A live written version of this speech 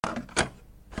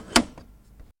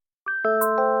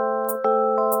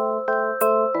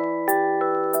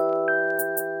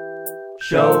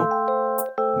Show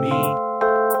me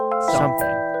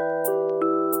something.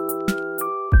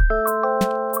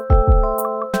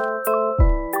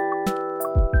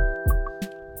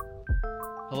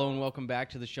 Hello and welcome back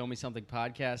to the Show Me Something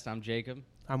podcast. I'm Jacob.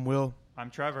 I'm Will. I'm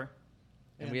Trevor.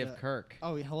 And we have Kirk.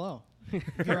 Oh, hello. Here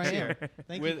I am.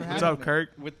 Thank you for having What's up, me. Kirk?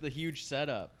 With the huge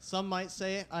setup. Some might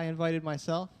say I invited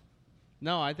myself.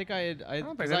 No, I think I don't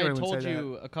think because I had anyone would told say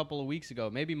you a couple of weeks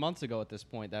ago, maybe months ago at this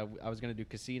point, that I was going to do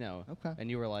Casino. Okay. And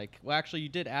you were like, well, actually, you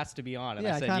did ask to be on. And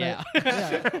Yeah, I said, kinda,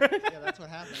 yeah, that's what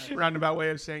happened. Roundabout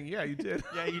way of saying, yeah, you did.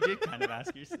 Yeah, you did kind of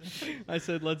ask yourself. I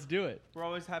said, let's do it. We're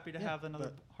always happy to have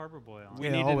another Harbor Boy on. We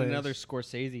Yeah, needed always. another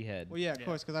Scorsese head. Well, yeah, of Yeah.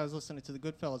 course, because I was listening to the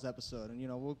Goodfellas episode, and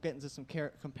we'll get into some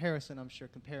comparison. I'm sure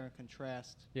compare and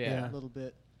contrast. Yeah. A little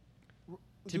bit.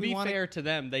 To be fair to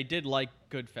them, they did like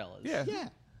Goodfellas. Yeah. Yeah.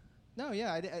 No,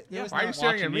 yeah. Yeah. Why are you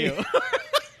staring at me? You.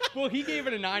 Well, he gave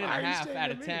it a 9.5 Why are you out staring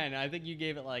of at me? 10. I think you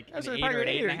gave it like That's an like 8 or an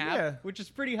probably an 8.5, yeah. which is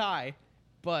pretty high.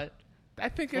 But I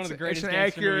think One it's of the greatest an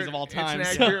gangster movies accurate of all time,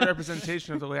 It's an so. accurate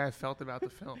representation of the way I felt about the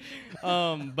film.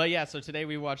 But yeah, so today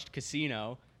we watched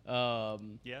Casino.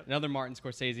 Yep. Another Martin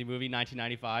Scorsese movie,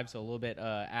 1995, so a little bit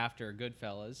after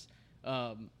Goodfellas.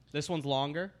 This one's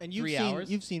longer, And 3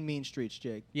 hours. you've seen Mean Streets,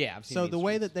 Jake. Yeah, I've seen So Mean the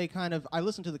way Streets. that they kind of, I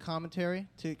listened to the commentary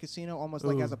to Casino almost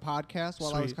like Ooh, as a podcast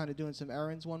while I was sweet. kind of doing some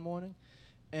errands one morning.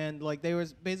 And like they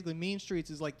was basically Mean Streets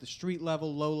is like the street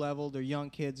level, low level. They're young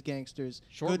kids, gangsters.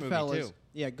 Short movie, Goodfellas, too.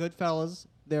 yeah, Goodfellas.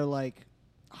 They're like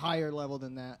higher level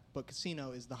than that, but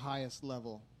Casino is the highest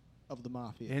level of the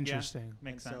mafia. Interesting.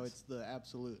 Makes and sense. so it's the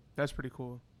absolute. That's pretty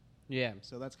cool. Yeah,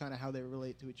 So that's kind of how they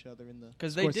relate to each other in the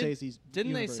because they Scorsese's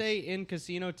didn't universe. they say in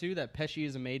Casino too that Pesci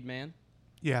is a made man?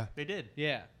 Yeah. They did.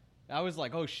 Yeah, I was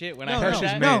like, oh shit, when No, I heard Pesci's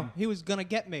that. made. no, he was gonna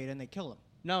get made and they kill him.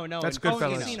 No, That's in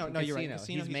Goodfellas. Casino. No, you're right.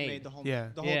 Casino, he's made the whole. Yeah.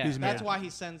 The whole Yeah. He's That's made. why he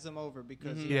sends them over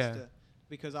because Mhm. he has Yeah. to.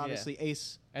 Because obviously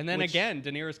Ace. And then which- again, De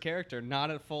Niro's character,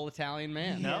 not a full Italian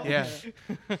man. No. Yeah.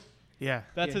 Yeah.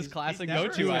 That's Yeah, his he's classic never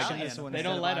go-to. Italian. Action. They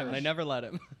don't let him. They never let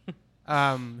him.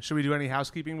 Should we do any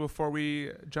housekeeping before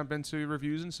we jump into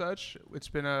reviews and such? It's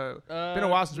been a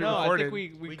while since we no, recorded. I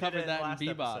think we did covered it that last in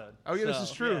Bebop. episode. Oh yeah, this So-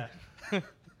 is true.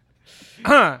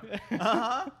 Yeah.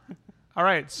 All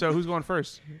right, so who's going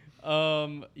first?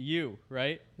 You,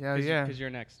 right? Yeah, Cause yeah. Because you're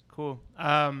next. Cool.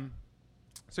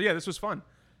 So yeah, this was fun.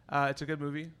 It's a good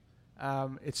movie.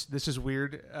 This is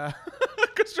weird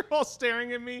because you're all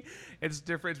staring at me. It's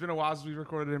different. It's been a while since we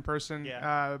recorded in person.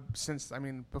 Yeah.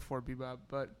 Before Bebop,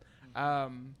 but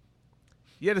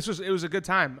yeah, it was a good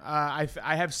time. I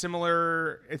have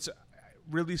similar. It's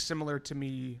really similar to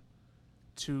me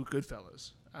to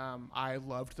Goodfellas. I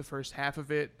loved the first half of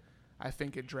it. I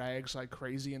think it drags like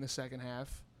crazy in the second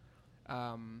half.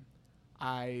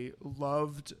 I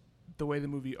loved the way the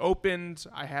movie opened.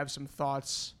 I have some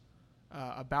thoughts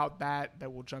about that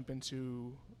we'll jump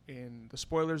into in the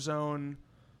spoiler zone.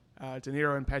 De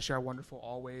Niro and Pesci are wonderful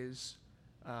always.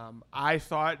 I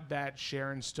thought that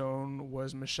Sharon Stone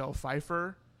was Michelle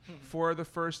Pfeiffer for the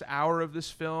first hour of this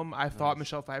film. I thought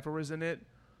Michelle Pfeiffer was in it.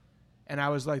 And I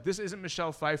was like, this isn't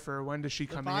Michelle Pfeiffer. When does she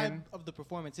The come vibe in? of the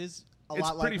performance is a It's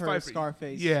lot like pretty her Pfeiffer.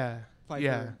 Scarface. Yeah. Pfeiffer.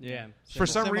 Yeah. Yeah. For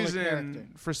some Similar reason,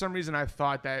 character. I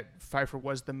thought that Pfeiffer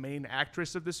was the main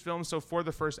actress of this film. So for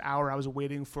the first hour, I was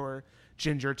waiting for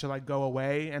Ginger to like go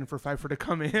away and for Pfeiffer to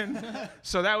come in.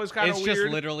 So that was kind of It's weird. just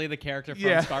literally the character from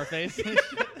Yeah. Scarface.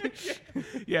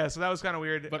 Yeah, so that was kind of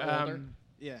weird. But older.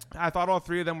 Yeah. I thought all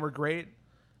three of them were great.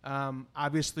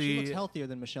 Obviously, She looks healthier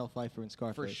than Michelle Pfeiffer in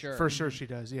Scarface. For sure. for sure she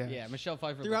does. Yeah. Yeah, Michelle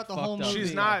Pfeiffer. Throughout looked the whole fucked up. movie.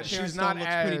 She's not. Sharon She's Stone not looks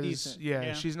as. pretty decent.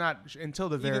 Yeah, she's not until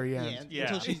the very end. Yeah,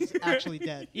 until she's actually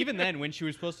dead. Even then, when she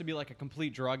was supposed to be like a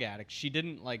complete drug addict, she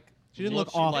didn't look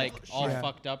awful. like all Yeah.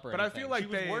 fucked up or But I anything. feel like she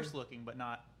was they- worse looking, but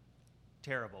not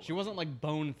terrible. she wasn't like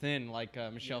bone thin like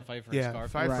Michelle Pfeiffer in Yeah,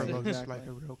 Scarface. Pfeiffer Right, looks exactly. like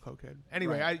a real cokehead.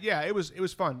 Anyway, Right. it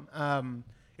was fun.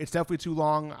 It's definitely too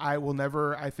long. I will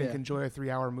never, I think, Yeah. enjoy a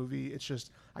 3-hour movie. It's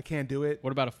just I can't do it.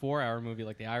 What about a 4-hour movie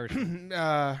like The Irishman?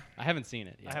 Uh, I haven't seen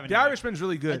it yet. I haven't. the either. Irishman's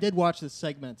really I good. did watch this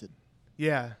segmented.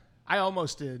 Yeah, I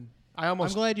almost did. I'm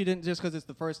glad you didn't just because it's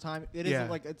the first time. It Yeah. isn't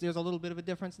like there's a little bit of a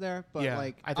difference there, but Yeah,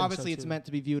 like I think so, obviously it's too. meant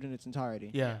to be viewed in its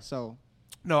entirety. Yeah. So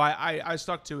No, I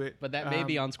stuck to it. But that may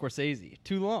be on Scorsese.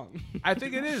 Too long. I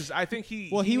think it is. I think he.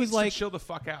 Well, he was needs to like- chill the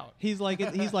fuck out. he's like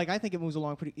I think it moves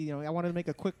along pretty. I wanted to make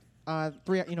a quick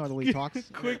 3. You know the way he talks.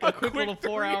 a quick little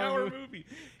 4-hour movie. movie.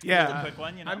 Just a Yeah, quick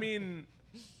one, I mean,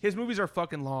 his movies are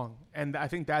fucking long, and I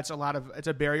think that's it's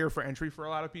a barrier for entry for a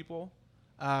lot of people.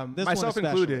 This myself one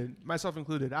included. Myself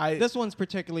included. This one's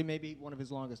particularly maybe one of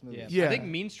his longest movies. Yeah. Yeah. I think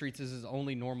Mean Streets is his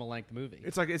only normal length movie.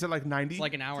 It's like 90. It's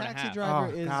like an hour and a Taxi half. Driver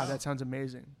Oh is god, that sounds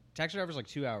amazing. Taxi Driver's like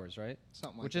 2 hours, right?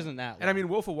 Something like Which that. isn't that long. And I mean,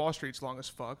 Wolf of Wall Street's long as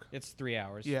fuck. It's 3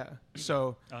 hours. Yeah.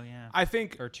 So Oh yeah. I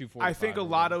think Or 2:45. I think a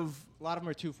lot of A lot of them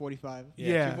are 2:45.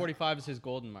 Yeah. 2:45 is his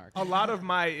golden mark. a lot of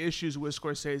my issues with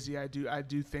Scorsese, I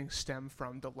do think stem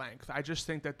from the length. I just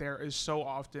think that there is so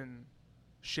often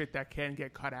shit that can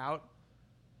get cut out.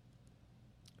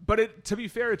 But to be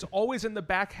fair, it's always in the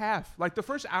back half. Like the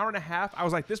first hour and a half, I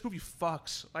was like, this movie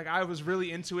fucks. Like I was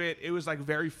really into it. It was like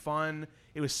very fun.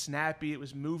 It was snappy. It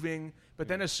was moving. But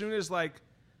then as soon as like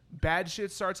bad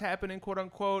shit starts happening, quote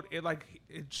unquote, it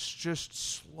just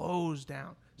slows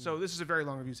down. So this is a very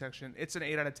long review section. It's an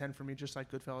 8 out of 10 for me, just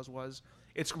like Goodfellas was.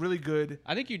 It's really good.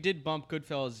 I think you did bump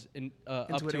Goodfellas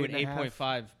up Into to an an 8.5.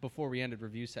 8.5 before we ended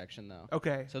review section, though.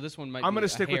 Okay. So this one might I'm be going to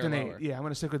stick a with hair an 8. lower. Yeah, I'm going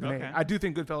to stick with an Okay. 8. I do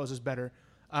think Goodfellas is better.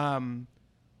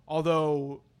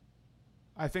 Although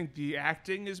I think the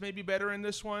acting is maybe better in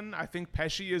this one. I think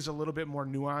Pesci is a little bit more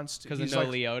nuanced. Because of He's no like,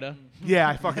 Leota. Yeah,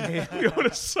 I fucking hate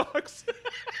Leota sucks.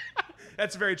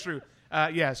 That's very true.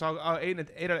 Yeah, so I'll 8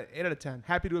 out of 10.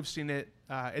 Happy to have seen it.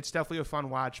 It's definitely a fun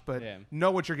watch, but Yeah.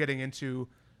 know what you're getting into.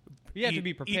 You have to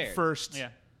be prepared. Eat first. Yeah.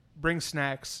 Bring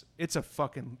snacks. It's a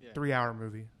fucking 3-hour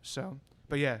movie. So,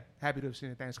 but yeah, happy to have seen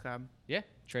it. Thanks, Cobb. Yeah,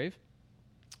 Trave.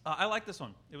 I like this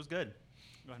one. It was good.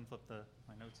 Go ahead and flip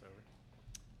my notes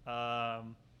over.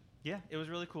 Yeah, it was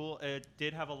really cool. It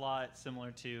did have a lot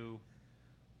similar to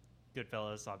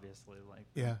Goodfellas, obviously, like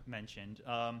Yeah. mentioned.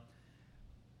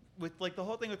 With like the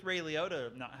whole thing with Ray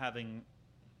Liotta not having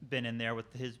been in there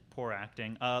with his poor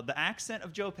acting, the accent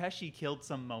of Joe Pesci killed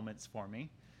some moments for me.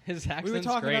 His accent's We were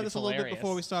talking great. about this It's a little bit hilarious.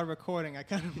 before we started recording. I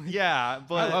kind of like, Yeah,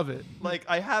 but I love it. Like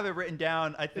I have it written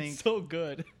down. I think It's so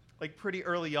good. like pretty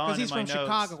early on because he's in my from notes.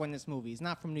 Chicago in this movie. He's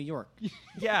not from New York.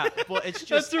 Yeah, well, it's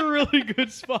just That's a really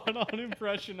good spot-on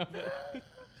impression of it.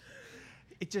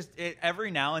 it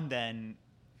every now and then,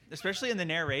 especially in the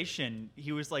narration,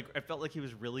 he was like, I felt like he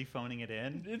was really phoning it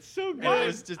in. It's so good. And it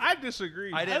was just, I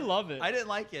disagree. I love it. I didn't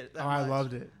like it. That I much.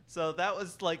 loved it. So that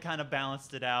was like kind of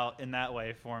balanced it out in that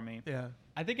way for me. Yeah.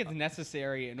 I think it's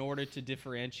necessary in order to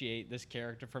differentiate this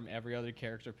character from every other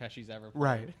character Pesci's ever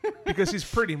played. Right. Because he's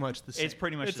pretty much the same. It's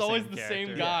pretty much It's the always same the character.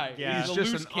 same guy. Yeah, He's a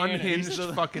just loose an cannon. unhinged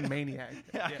fucking maniac.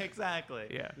 yeah, exactly.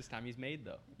 Yeah. This time he's made,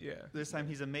 though. Yeah. This time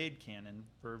he's a maid cannon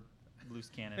or loose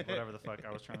cannon, whatever the fuck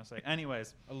I was trying to say.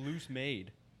 Anyways, A loose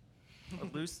maid. a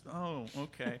loose. Oh,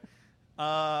 okay.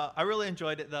 I really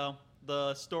enjoyed it though.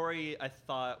 The story I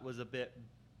thought was a bit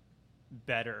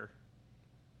better.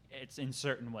 It's in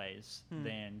certain ways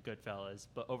than Goodfellas,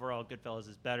 but overall Goodfellas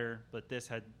is better. But this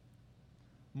had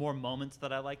more moments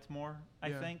that I liked more. I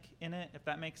Yeah. think in it, if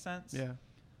that makes sense. Yeah.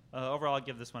 Overall, I'll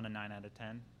give this one a 9 out of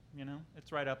 10. You know,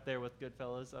 it's right up there with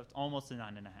Goodfellas. It's almost a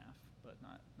 9.5, but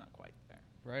not quite there.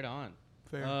 Right on.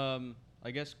 Fair.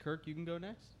 I guess, Kirk, you can go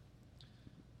next.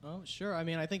 Oh, sure. I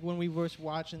mean, I think when we were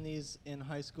watching these in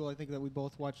high school, I think that we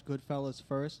both watched Goodfellas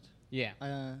first. Yeah.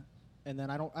 And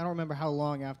then I don't remember how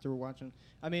long after we're watching.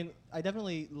 I mean, I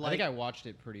definitely I like. think I watched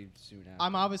it pretty soon after.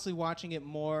 I'm obviously watching it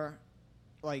more,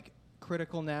 like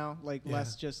critical now, like Yeah.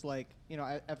 less just like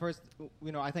at first,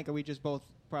 I think we just both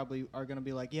probably are gonna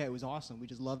be like, yeah, it was awesome. We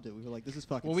just loved it. We were like, this is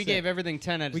fucking. Well, we sick. gave everything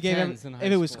 10 out of We gave 10s in high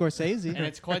if it was school. Scorsese. And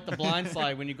it's quite the blind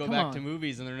slide when you go Come back on. to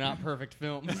movies and they're not perfect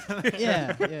films.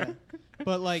 yeah.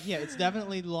 But like, yeah, it's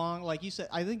definitely long. Like you said,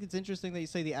 I think it's interesting that you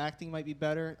say the acting might be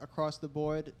better across the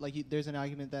board. Like, there's an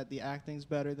argument that the acting's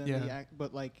better than the Yeah. act.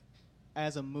 But like,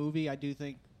 as a movie, I do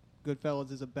think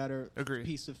Goodfellas is a better Agree.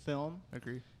 piece of film.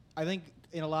 Agree. I think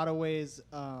in a lot of ways,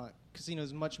 Casino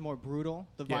is much more brutal.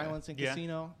 The Yeah. violence in Yeah.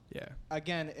 Casino, Yeah.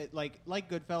 again, it like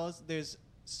Goodfellas, there's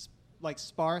like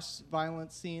sparse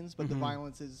violence scenes, but the Mhm.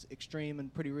 violence is extreme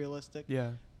and pretty realistic.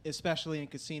 Yeah. Especially in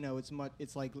Casino,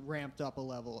 it's like ramped up a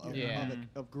level of Yeah.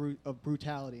 of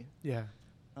brutality. Yeah.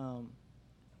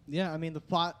 Yeah, I mean the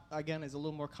plot again is a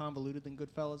little more convoluted than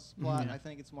Goodfellas' plot. Mhm. I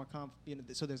think it's more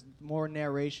so there's more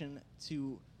narration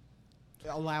to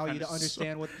allow you Kinda to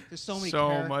understand what there's so many so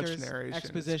much characters, narration. It's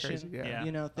exposition, crazy, yeah.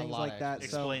 Yeah. things lot like of that. So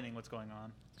Explaining what's going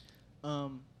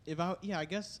on. I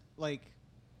guess like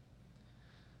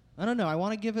I don't know. I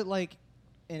want to give it like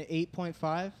an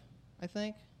 8.5. I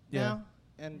think Yeah. now,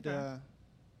 and Okay.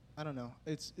 I don't know.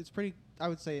 It's pretty. I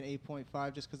would say an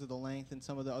 8.5 just because of the length and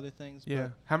some of the other things. Yeah.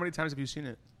 But How many times have you seen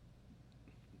it?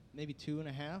 maybe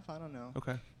 2.5. I don't know.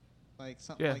 Okay. Like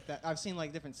something Yeah. like that. I've seen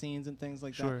like different scenes and things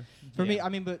like Sure. that. For me, Yeah. I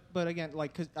mean, but again,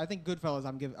 like, cause I think Goodfellas,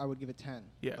 I would give it 10.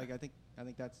 Yeah. Like I think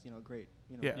that's a great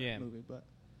Yeah. Yeah. movie. But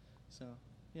so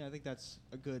yeah, I think that's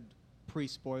a good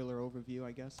pre-spoiler overview,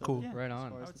 I guess. of Cool. it, Right as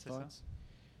on. far I as would the say so. thoughts.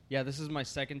 Yeah, this is my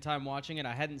second time watching it.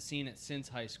 I hadn't seen it since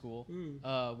high school.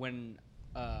 When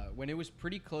it was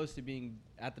pretty close to being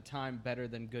at the time better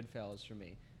than Goodfellas for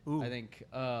me. Ooh. I think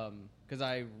because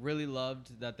I really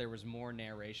loved that there was more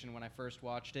narration when I first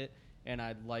watched it, and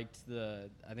I liked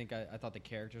I thought the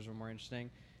characters were more interesting.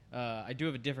 I do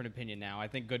have a different opinion now. I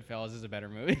think Goodfellas is a better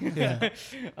movie. Yeah.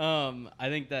 I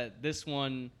think that this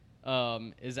one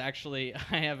is actually,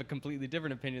 I have a completely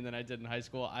different opinion than I did in high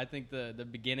school. I think the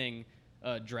beginning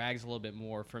drags a little bit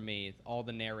more for me. All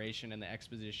the narration and the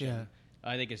exposition,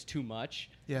 I think, is too much.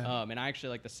 Yeah. And I actually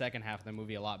like the second half of the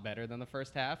movie a lot better than the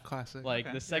first half. Classic. Like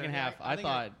Okay. the second half, I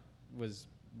thought was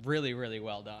really, really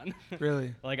well done.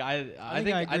 Really? Like I agree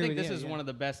think with this you, is yeah. one of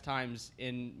the best times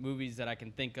in movies that I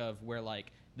can think of where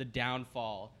like the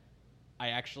downfall I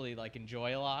actually like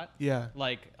enjoy a lot. Yeah.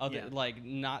 Like other Yeah. like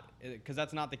not because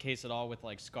that's not the case at all with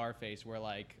like Scarface, where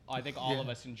like I think all of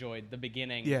us enjoyed the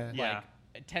beginning. Yeah. Like Yeah.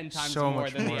 10 times So more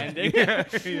much than more. the ending.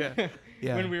 Yeah.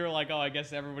 Yeah. When we were like, oh, I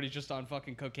guess everybody's just on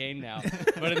fucking cocaine now.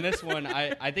 But in this one,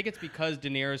 I think it's because De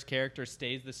Niro's character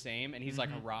stays the same and he's like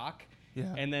a rock.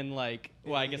 Yeah. And then like,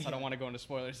 well, I guess I don't want to go into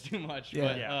spoilers too much.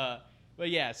 Yeah. But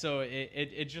yeah, so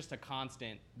it's just a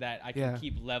constant that I can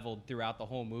keep leveled throughout the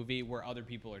whole movie where other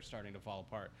people are starting to fall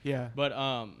apart. Yeah. But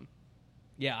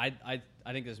yeah, I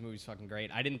think this movie's fucking great.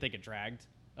 I didn't think it dragged.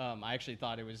 I actually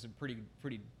thought it was a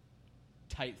pretty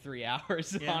tight 3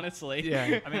 hours, Yeah. honestly.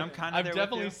 Yeah. I mean, I'm kind of I've there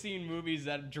definitely with you. seen movies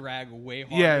that drag way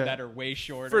harder Yeah. that are way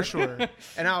shorter. For sure.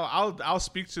 And I'll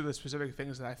speak to the specific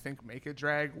things that I think make it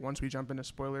drag once we jump into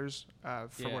spoilers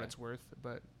for what it's worth.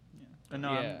 But Yeah.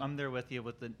 No, Yeah. I'm there with you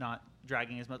with the not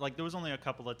dragging as much. Like there was only a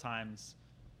couple of times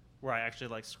where I actually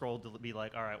like scrolled to be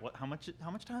like, all right, how much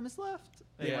time is left?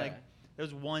 And Yeah. like there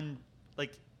was one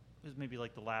like it was maybe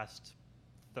like the last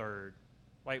third,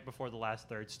 right before the last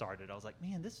third started. I was like,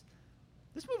 man, this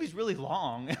movie's really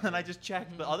long. And then I just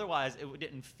checked, but otherwise it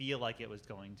didn't feel like it was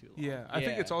going too long. yeah, I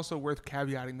think it's also worth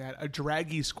caveating that a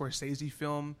draggy Scorsese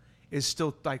film is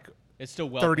still like It's still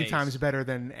well 30 paced. times better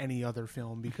than any other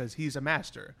film because he's a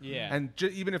master. Yeah. And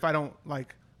even if I don't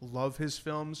like love his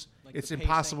films, Like it's the pacing.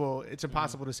 impossible. It's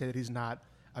impossible to say that he's not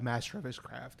a master of his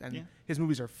craft. And Yeah. his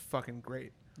movies are fucking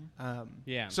great.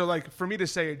 Yeah. So like for me to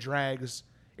say it drags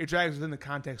within the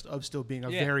context of still being a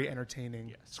Yeah. very entertaining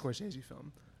Yes. Scorsese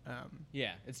film.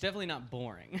 Yeah, it's definitely not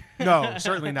boring. No,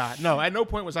 certainly not. No, at no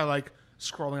point was I like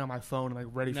scrolling on my phone and like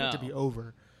ready for it to No. be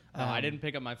over. No, I didn't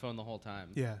pick up my phone the whole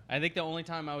time. Yeah. I think the only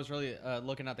time I was really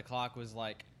looking at the clock was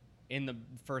like in the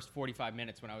first 45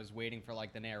 minutes when I was waiting for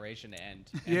like the narration to end.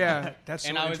 Yeah, that's so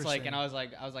and I was like,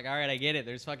 interesting. all right, I get it.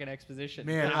 There's fucking exposition.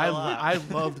 Man, There's I a lot. I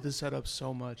loved the setup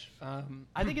so much.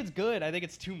 I think it's good. I think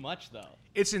it's too much though.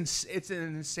 It's an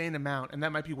insane amount, and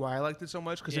that might be why I liked it so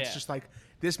much because Yeah. it's just like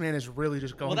this man is really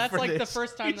just going. Well, that's for like the this.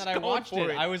 first time He's that I going watched for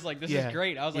it. I was like, this Yeah. is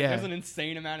great. I was like, Yeah. there's an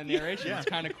insane amount of narration. It's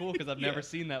kind of cool because I've never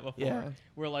seen that before. Yeah.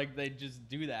 Where like they just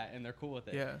do that and they're cool with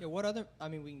it. Yeah, Yeah, what other? I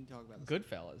mean, we can talk about this.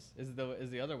 Goodfellas is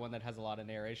the other one that has a lot of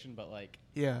narration, but like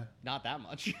yeah. not that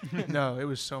much. No, it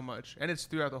was so much, and it's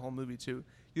throughout the whole movie too.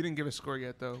 You didn't give a score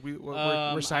yet, though. We're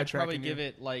I'd sidetracking. probably you. give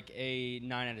it like a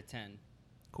 9 out of 10.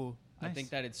 Cool. I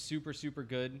think that it's super, super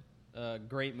good.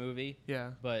 Great movie,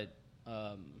 Yeah, but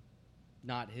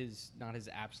not his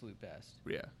absolute best.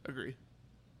 yeah, agree.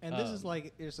 And this is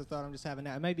like just a thought I'm just having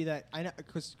now. It might be that I know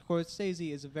because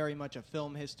Scorsese is very much a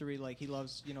film history. Like he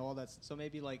loves all that. So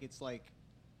maybe like it's like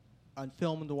a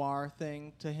film noir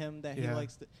thing to him that he Yeah.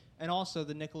 likes. And also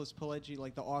the Nicholas Pileggi,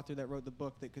 like the author that wrote the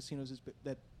book that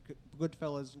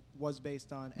Goodfellas was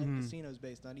based on and Mhm. Casino's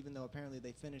based on. Even though apparently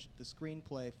they finished the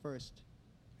screenplay first,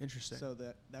 Interesting. so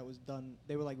that was done.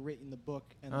 They were like writing the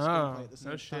book and the Oh, screenplay at the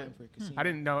no same shit. time for Casino. I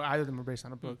didn't know either of them were based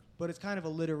on a book. But it's kind of a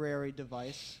literary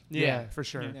device. Yeah, for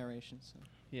sure. Narration. So.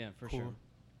 Yeah, for Cool. sure.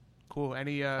 Cool.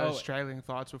 Any straggling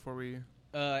thoughts before we?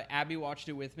 Abby watched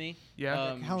it with me.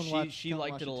 Yeah. Helen she watched- she Helen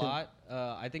liked watched it a it too. lot.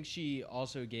 I think she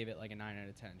also gave it like a 9 out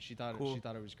of 10. She thought Cool.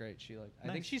 it was great. I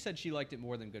think Nice. she said she liked it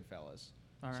more than Goodfellas.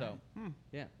 All right. So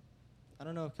yeah. I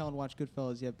don't know if Kellen watched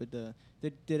Goodfellas yet, but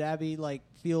did Abby like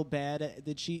feel bad?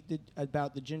 Did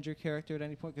about the Ginger character at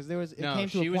any point? Because it No, came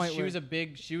to she a was point she where was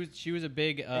a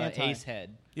big Anti. ace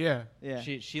head. Yeah. yeah.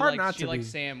 She Hard liked not she to liked be.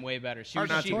 Sam way better. She Hard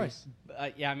was not she, to be. Of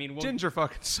course. Yeah, I mean, Ginger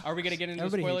fucking sucks. are we gonna get into the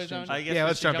Everybody spoiler hates zone? Ginger. I guess Yeah, we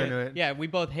let's should jump go- into it. Yeah, we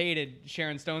both hated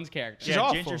Sharon Stone's character. She's yeah,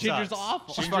 awful. Ginger Ginger's sucks.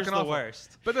 awful. She's Ginger's fucking the awful.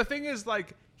 worst. But the thing is,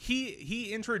 like,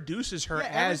 he introduces her Yeah,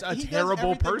 as a he does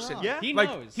terrible everything person. wrong. Yeah. He like,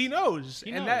 knows. He knows.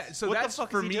 He And knows. so What the that's fuck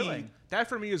for is he me. doing? That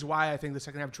for me is why I think the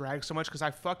second half drags so much because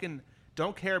I fucking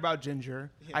don't care about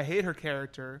Ginger. Yeah. I hate her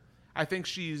character. I think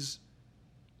she's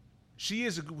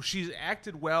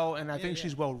acted well, and I think yeah.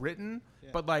 she's well written. Yeah.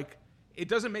 But like, it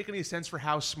doesn't make any sense for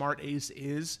how smart Ace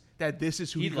is that this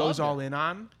is who he He goes loved all her. in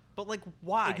on. But like,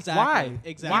 why? Exactly. Why?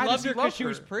 Exactly. Why He does loved he her love because she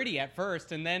was her? pretty at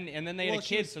first, and then they had Well, a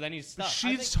she kid, was- so then he's stuck.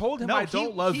 She's told him No, I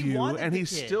don't love he you, wanted and the he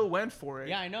kid. still went for it.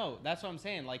 Yeah, I know. That's what I'm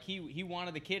saying. Like he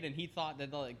wanted the kid, and he thought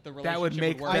that the relationship That would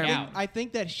make work them- out. I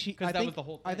think that she. 'Cause I that think, was the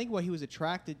whole I thing. think what he was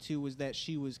attracted to was that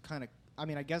she was kind of. I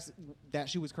mean, I guess that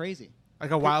she was crazy. Like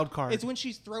a wild card. It's when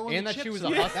she's throwing And the that she chips was a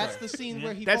away. hustler. That's the scene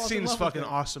where he that falls in scene's love fucking with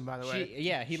her. awesome, by the way. he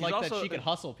She's liked that also- she could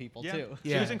hustle people Yeah. too.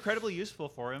 Yeah. She was incredibly useful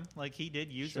for him. Like he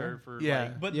did use her for Yeah.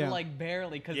 like, But Yeah. like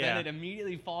barely, because Yeah. then it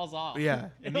immediately falls off. Yeah.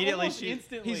 Immediately Almost she-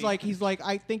 instantly. He's like,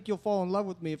 I think you'll fall in love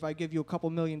with me if I give you a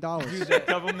couple $1 million. a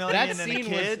couple million that and a scene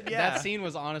kid. was yeah. that scene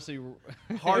was honestly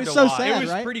hard It was to so watch. sad. it was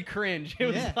right? pretty cringe. It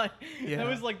was Yeah. like Yeah. that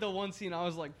was like the one scene I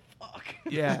was like, fuck.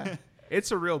 Yeah.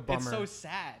 It's a real bummer. It's so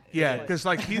sad. Yeah, It's because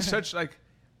like he's such like,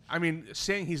 I mean,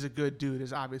 saying he's a good dude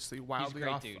is obviously wildly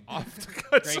great off, dude. off the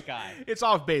cuts. Great guy. It's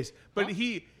off base, but Huh?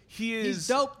 he is He's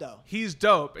dope though. He's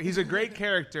dope. He's a great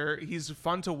character. He's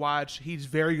fun to watch. He's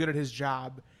very good at his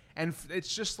job, and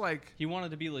it's just like he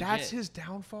wanted to be legit. that's his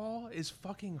downfall is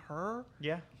fucking her.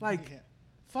 Yeah. Like, Yeah.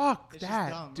 fuck It's just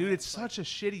that, dumb, dude. right? It's such a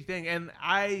shitty thing, and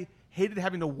I hated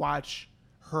having to watch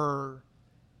her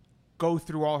go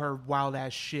through all her wild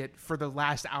ass shit for the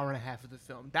last hour and a half of the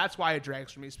film. That's why it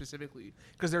drags for me specifically,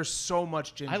 because there's so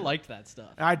much ginger. I liked that stuff.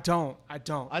 I don't. I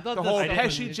thought the the whole stuff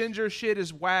Pesci was- ginger shit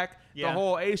is whack. Yeah. The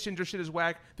whole Ace ginger shit is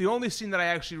whack. The only scene that I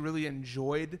actually really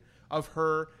enjoyed of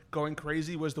her going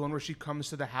crazy was the one where she comes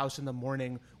to the house in the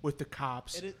morning with the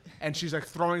cops, It is- and she's like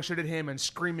throwing shit at him and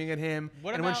screaming at him.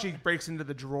 What and when about- she breaks into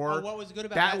the drawer, Oh, what was good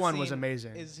about that that one was scene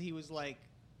amazing. Is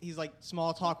he's like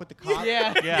small talk with the cop.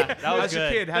 Yeah. Yeah, that How's was your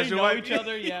good. kid? How's They your know wife? each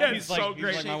other, yeah. He's He's like- so he's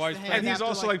great. like my wife's Shakes friend. the And hand he's after,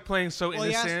 also like playing so Well,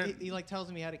 innocent. he like tells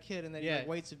him he had a kid, and then Yeah. he like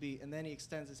waits a beat, and then he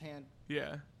extends his hand.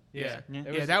 Yeah. Yeah. Yeah.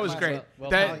 It Yeah, that was well- great. well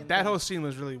that done. that whole scene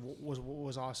was really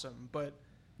was awesome. But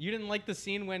You didn't like the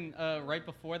scene when right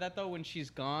before that though, when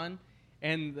she's gone,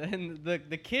 and then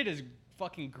the kid is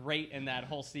fucking great in that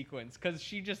whole sequence because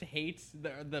she just hates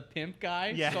the pimp guy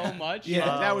Yeah. so much. Yeah,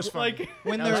 that was fun. Like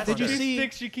When That there, was did you funny. see?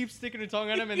 she keeps sticking her tongue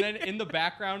on him, and then in the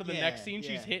background of the Yeah, next scene, yeah.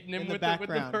 she's hitting him In the with the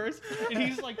background. purse, and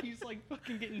he's like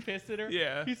fucking getting pissed at her.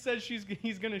 Yeah. He says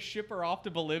he's gonna ship her off to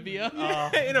Bolivia.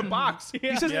 in a box. He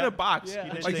Yeah. says in Yeah. a box.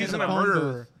 Yeah. Like he's In in a a phone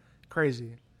murderer. booth.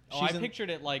 Crazy. Oh, I She's in- pictured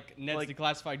it like Ned's Like-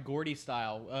 Declassified Gordy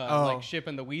style, Oh. like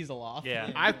shipping the weasel off. Yeah.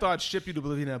 I thought ship you to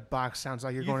Bolivia in a box sounds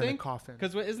like you're going in a coffin.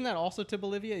 Because isn't that also to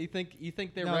Bolivia? You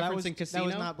think they're No, referencing that Casino?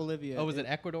 was not Bolivia. Oh, was it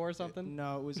Ecuador or something?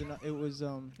 No, it was. It was.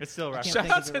 It's still I rough. can't Shout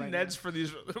think out of it to right Ned's now. for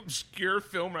these obscure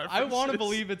film references. I want to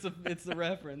believe it's a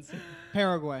reference.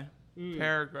 Paraguay.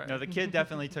 Paraguay. No, the kid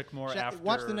definitely took more after.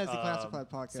 Watch the Ned's Declassified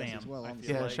podcast Sam, as well. I on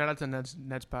feel Yeah, like. shout out to Ned's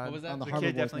pod. What was that? On the The Harbor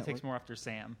kid Boys definitely Network. takes more after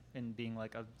Sam in being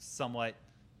like a somewhat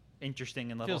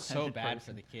interesting and I feel so level-headed bad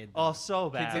person. for the kid. Oh, so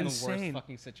Kid's bad. in the Insane. worst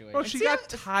fucking situation. Bro, she See, got I-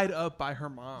 tied up by her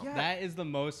mom. Yeah. That is the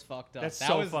most fucked up. That's that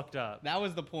so was, fucked up. That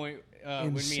was the point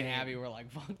when me Insane. and Abby were like,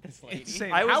 "Fuck this lady."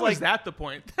 Insane. I was How like- is that the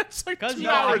point? That's like Because 2 you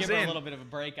gotta hours give her a in. little bit of a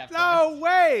break after. No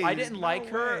way. I didn't No like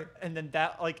her, way. and then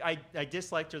that like I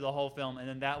disliked her the whole film, and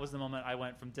then that was the moment I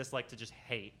went from dislike to just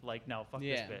hate. Like, no, fuck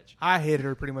Yeah. this bitch. I hated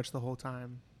her pretty much the whole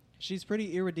time. She's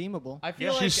pretty irredeemable. I feel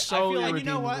Yeah. like She's so I feel like And you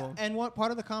know what? irredeemable. And what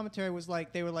part of the commentary was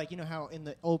like, they were like, you know how in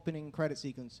the opening credit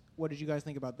sequence, what did you guys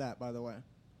think about that, by the way?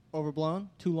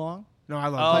 Overblown? Too long? No, I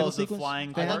love Oh, Title the sequence? flying.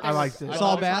 I cars? I liked it. Saul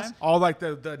All the Bass? time? all like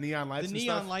the neon lights. The and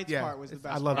neon stuff. lights Yeah. part was the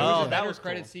best I love part. it. Oh, that that was was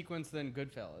credit cool. sequence than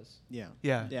Goodfellas. Yeah.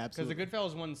 Yeah. Yeah, Because the absolutely.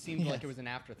 Goodfellas one seemed Yeah. like it was an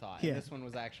afterthought. Yeah. And this one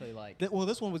was actually like. Well,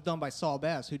 this one was done by Saul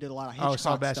Bass, who did a lot of Hitchcock Oh,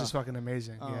 Saul Bass stuff. is fucking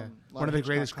amazing. Um, Yeah, a lot one of of the Hitchcock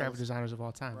greatest titles. graphic designers of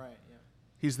all time. Right, yeah.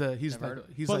 He's Never heard of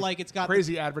he's But, like, like, it's got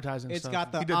crazy advertising. It's stuff.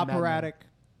 got the He did Mad Men. operatic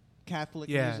Catholic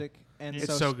Yeah. music. And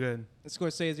It's so good.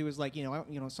 Scorsese was like,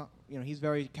 he's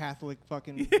very Catholic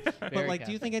fucking. Very But like,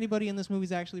 do you Catholic. think anybody in this movie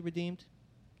is actually redeemed?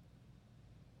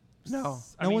 No,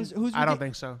 I No mean, one's. Who's I don't rede-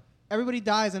 think so. Everybody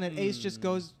dies, and then Ace just Hmm.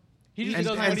 goes. He just And,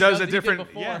 does, and what he does a he did different,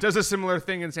 before. does a similar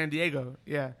thing in San Diego.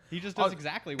 Yeah. He just does Oh,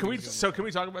 exactly what Can we? he's doing So before. can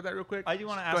we talk about that real quick? I do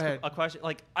want to Go ask ahead. a question.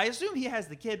 Like, I assume he has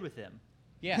the kid with him,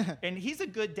 Yeah. and he's a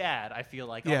good dad. I feel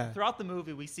like Yeah. throughout the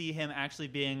movie, we see him actually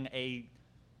being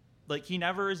like he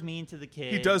never is mean to the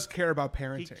kid. He does care about He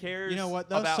parenting. cares. You know what?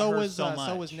 Though? About So her was so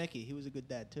so was much. Nicky. He was a good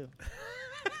dad too.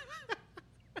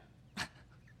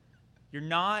 You're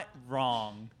not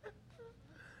wrong.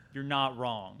 You're not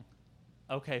wrong.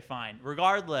 Okay, fine.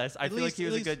 Regardless, I At feel least- like he at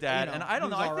was a least, good dad, and I don't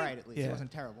he know. was I all think, right at least. Yeah. It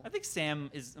wasn't terrible. I think Sam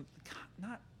is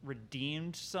not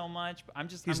redeemed so much.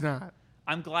 But He's not.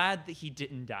 I'm glad that he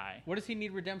didn't die. What does he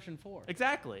need redemption for?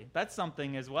 Exactly. That's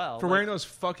something as well. For Like, wearing those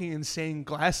fucking insane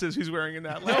glasses he's wearing in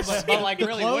that No, last but like The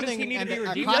really, what does he clothing need to and be the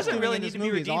redeemed? he costuming doesn't really in need this to be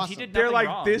movie is redeemed. He awesome. did They're nothing like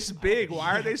wrong. this big.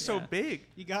 Why are they so Yeah. big?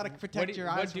 You gotta protect your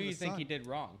eyes What do from you the think sun. he did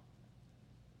wrong?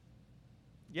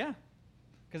 Yeah.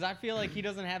 Because I feel like he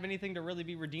doesn't have anything to really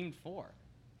be redeemed for.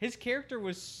 His character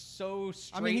was so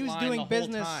straight I mean, he was line doing the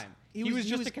business. whole time. He was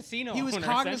just a casino He was owner,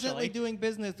 cognizantly essentially. doing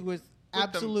business with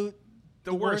absolute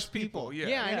the worst people.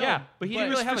 Yeah, I know. Yeah, but he didn't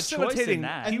really have a choice in facilitating-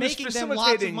 that. and He was making them lots of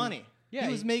facilitating- money. Yeah,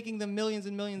 he was making them millions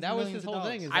and millions. That and was millions his of whole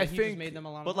dollars. thing. Is I that he think- just made them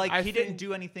a lot of But money. like I he didn't think-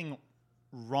 do anything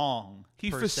wrong.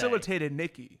 He per se. facilitated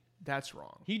Nikki. That's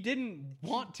wrong. He didn't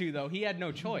want to, though. He had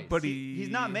no choice. But He's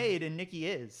not made, and Nikki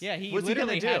is. yeah, he What's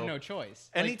literally he gonna had do? no choice.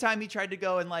 Like, Anytime he tried to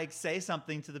go and like say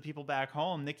something to the people back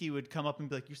home, Nikki would come up and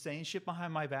be like, "You're saying shit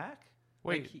behind my back?"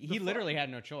 Wait, like, he literally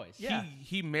had no choice. Yeah.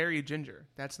 he married Ginger.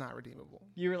 That's not redeemable.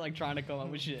 You were like trying to come up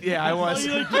with shit. Yeah, I was.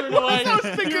 You, like, turned away. I was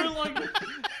thinking. You were like,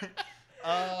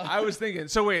 I was thinking.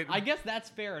 So wait, I guess that's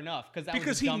fair enough because because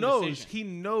was a he dumb knows decision. he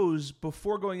knows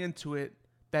before going into it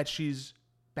that she's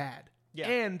bad. Yeah,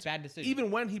 and bad decision.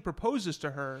 even when he proposes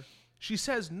to her, she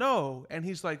says no, and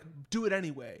he's like, "Do it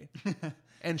anyway,"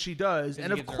 and she does, and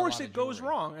he of gives her a course lot it of goes jewelry.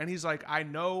 wrong. And he's like, "I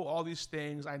know all these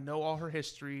things. I know all her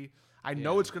history. I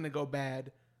know Yeah. it's going to go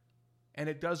bad," and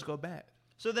it does go bad.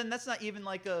 So then that's not even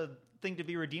like a thing to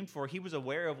be redeemed for. He was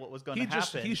aware of what was going to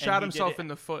happen. He and shot did himself it. in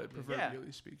the foot,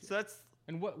 proverbially speaking. So that's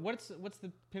And what's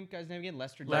the pimp guy's name again?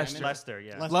 Lester. Lester. Diamond? Lester.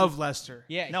 Yeah. Lester. Love Lester.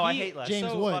 Yeah. No, I hate Lester.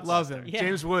 James so, Woods. Love him. Yeah.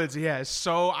 James Woods, yes.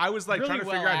 So I was like Really trying to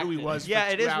well figure out who he acted. was. Yeah,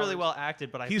 for it 2 is hours. really well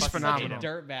acted, but I He's fucking phenomenal. hate him.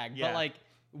 Dirtbag. Yeah. But like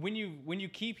when you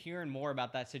keep hearing more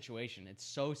about that situation, it's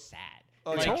so sad.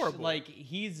 Oh, It's like, horrible. Like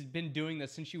he's been doing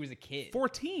this since she was a kid.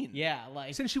 14. Yeah,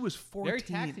 like Since she was 14. very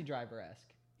Taxi Driver esque.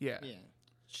 Yeah. Yeah.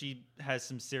 She has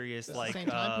some serious That's the like same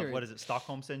time period. what is it,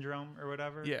 Stockholm syndrome or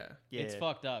whatever? Yeah. Yeah. It's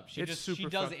fucked up. She It's she super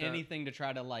does fucked up. anything to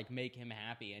try to like make him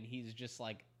happy, and he's just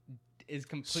like is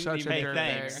completely Such a Hey, dirtbag.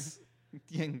 thanks.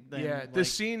 And then, Yeah, like, the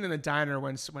scene in the diner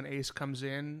when Ace comes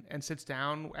in and sits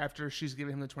down after she's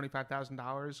giving him the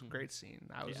 $25,000, great scene.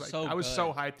 I was Yeah. like, So I was good.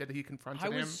 so hyped that he confronted I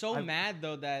him. was so mad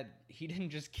though that he didn't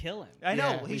just kill him. I know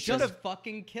Yeah, he me should Just have.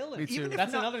 fucking kill him. Me too. Even if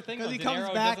That's not- another thing. 'cause Though. he De comes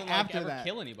Niro back doesn't like after ever that.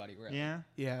 kill anybody. Really. Yeah.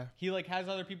 Yeah, He like has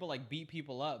other people like beat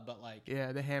people up, but like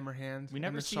yeah, the hammer hand. We never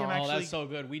and the see him saw. oh, actually- that's so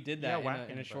good. We did Yeah, that whack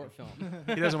in a short film.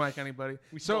 He doesn't like anybody.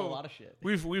 We so stole a lot of shit.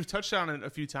 We've touched on it a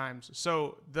few times.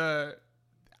 So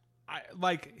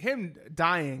like him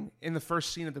dying in the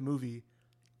first scene of the movie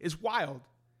is wild,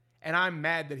 and I'm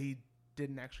mad that he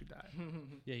didn't actually die.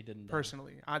 Yeah, he didn't. die.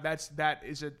 Personally,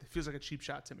 feels like a cheap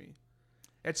shot to me.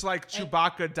 It's like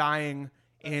Chewbacca dying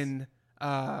in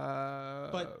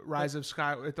Rise of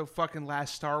Sky at the fucking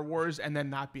last Star Wars, and then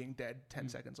not being dead 10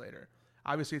 seconds later.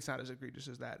 Obviously, it's not as egregious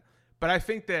as that, but I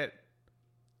think that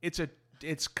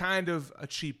it's kind of a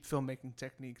cheap filmmaking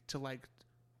technique to like.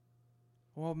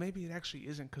 Well, maybe it actually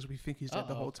isn't because we think he's dead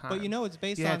the whole time. But you know, it's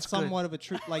based Yeah, on it's good. somewhat of a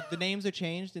true. Like the names are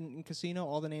changed in Casino.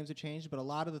 All the names are changed, but a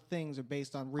lot of the things are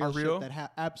based on real Are real? shit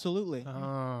that absolutely.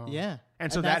 Oh. Yeah.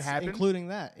 And so that that's happened? including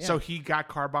that. Yeah. So he got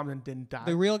car bombed and didn't die.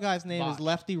 the real guy's name Botch. is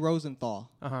Lefty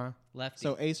Rosenthal. Lefty.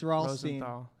 So Ace Rothstein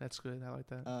Rosenthal. That's good. I like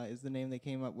that. is the name they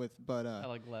came up with. But I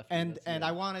like Lefty. and That's and good.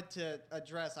 I wanted to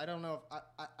address. I don't know if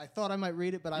I thought I might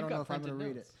read it, but I You've don't know got if I'm going to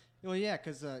printed read it. notes. Well, yeah,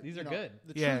 because These you are know,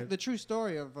 good. The true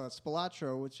story of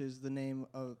Spilatro, which is the name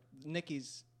of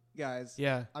Nicky's guys.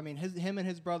 Yeah. I mean, him and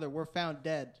his brother were found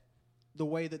dead, the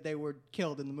way that they were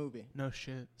killed in the movie. No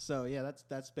shit. So yeah,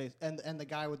 that's based, and the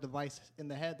guy with the vice in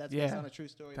the head, that's Yeah. based on a true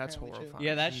story. That's apparently, too. horrifying.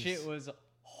 yeah, that Jeez. shit was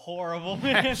horrible,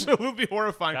 man. Absolutely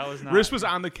horrifying. That was not- Riss was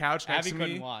on the couch next Abby to me.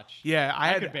 couldn't watch. Yeah, I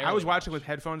I could was barely watching watch. with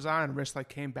headphones on, and Riss like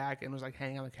came back and was like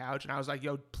hanging on the couch, and I was like,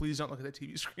 "Yo, please don't look at the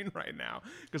TV screen right now,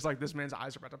 because like this man's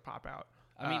eyes are about to pop out."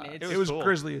 I mean, it it's- was cool.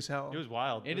 grisly as hell. It was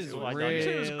wild. It is cool. I dug really. it.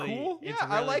 It was cool? Yeah, it's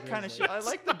I really like kind of grisly. shit. I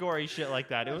like the gory shit like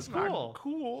that. It was It's not cool.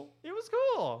 Cool. It was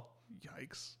cool.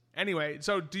 Yikes. Anyway,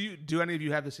 so do any of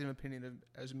you have the same opinion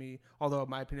as me? Although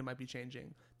my opinion might be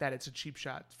changing, that it's a cheap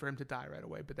shot for him to die right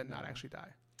away, but then not actually die.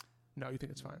 No, you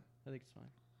think it's fine? I think it's fine.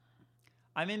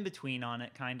 I'm in between on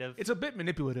it, kind of. It's a bit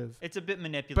manipulative, It's a bit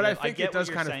manipulative. but I think get it does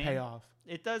what you're kind saying. of pay off.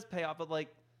 It does pay off, but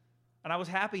like, and I was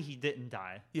happy he didn't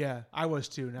die. Yeah, I was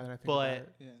too. Now that I think But- about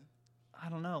it. Yeah. I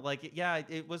don't know. Like, yeah,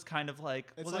 it was kind of like,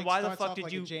 It's well, like then why the starts fuck off did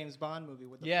like you? a James Bond movie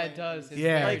with the Yeah, flame it does. It's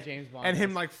Yeah. very Like- James Bond. And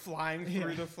him like flying through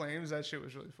Yeah. the flames. That shit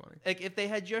was really funny. Like, if they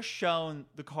had just shown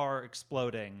the car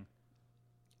exploding,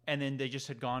 and then they just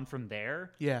had gone from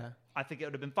there, Yeah. I think it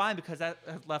would have been fine because that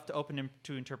had left open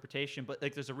to interpretation. But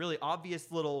like, there's a really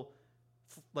obvious little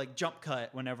like jump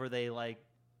cut whenever they like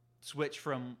switch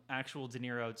from actual De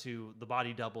Niro to the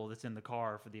body double that's in the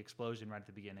car for the explosion right at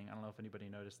the beginning. I don't know if anybody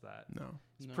noticed that. No.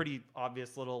 It's No. pretty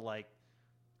obvious little like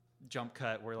jump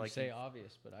cut where You like say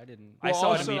obvious, but I didn't. I Well,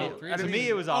 saw it also- immediately. I To mean- me,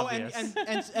 it was Oh, and,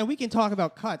 obvious. and we can talk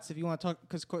about cuts if you want to talk,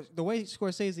 because the way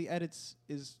Scorsese edits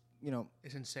is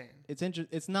It's insane.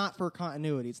 It's not for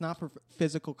continuity. It's not for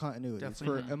physical continuity.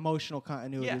 Definitely. It's for emotional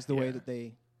continuity. Yeah. Is the way Yeah. that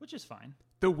they. which is fine.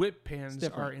 The whip pans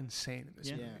different. are insane in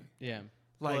this movie. Yeah.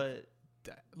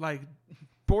 Like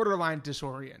borderline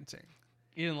disorienting.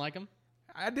 You didn't like him?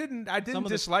 I didn't Some of the-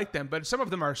 dislike them, but some of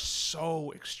them are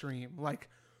so extreme. Like,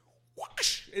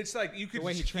 whoosh! It's like you can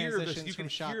way he hear this. transitions You can from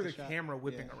shot hear to the shot. camera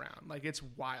whipping Yeah. around. Like it's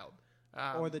wild.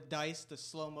 Or the dice, the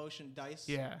slow motion dice.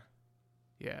 Yeah.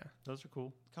 Those are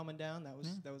cool. Coming down.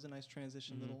 That was a nice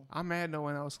transition. Little. I'm mad no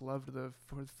one else loved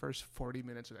for the first 40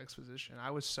 minutes of exposition. I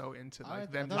was so into I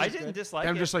them. thought I was didn't good. dislike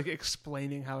Them it. just like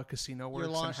explaining how a casino works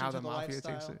and launch how into the the mafia takes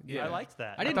lifestyle. it. I liked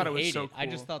that. I didn't thought it was hate so it. I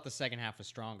just cool. thought the second half was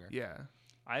stronger. Yeah.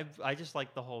 I just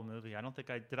liked the whole movie. I don't think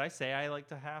did I say I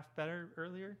liked a half better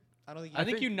earlier? I don't think. I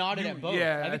think you nodded you- at both.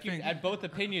 yeah, I I think you think- at both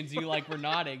opinions you like were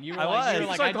nodding. You were I like, was. you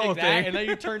were It's like, like I the dig whole that, thing. and then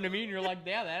you turned to me and you're like,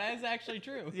 yeah, that is actually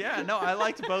true. Yeah, no, I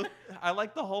liked both. I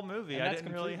liked the whole movie. And I that's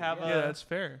didn't really completely- have Yeah, that's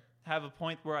fair. have a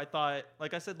point where I thought,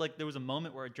 like I said, like there was a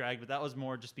moment where it dragged, but that was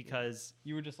more just because.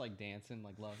 You were just like dancing,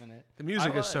 like loving it. The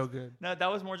music I is so was. good. No,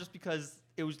 that was more just because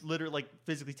it was literally like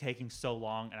physically taking so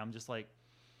long, and I'm just like,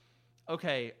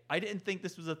 okay, I didn't think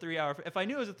this was a 3 hour. If I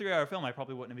knew it was a 3 hour film, I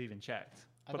probably wouldn't have even checked.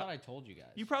 I But thought I told you guys.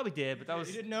 you probably did, but that was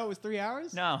You didn't know it was 3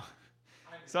 hours. no.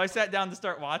 So I sat down to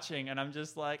start watching, and I'm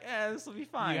just like, this will be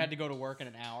fine. You had to go to work in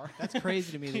an hour. That's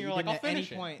crazy to me. That You're you like, didn't I'll at any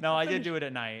finish it. point. No, I did do it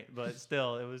at night, but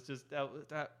still, it was just it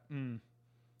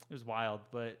was wild.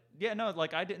 But yeah, no,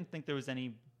 like I didn't think there was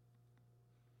any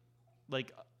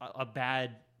like a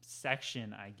bad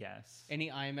section, I guess. Any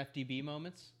IMFDB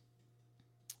moments?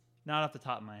 Not off the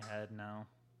top of my head, no.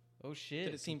 Oh shit!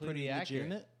 Did it seem completely pretty accurate.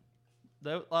 legitimate?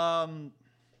 The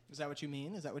Is that what you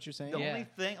mean? Is that what you're saying? the Yeah. only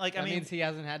thing, like That I mean, means he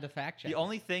hasn't had to fact check. the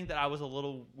only thing that I was a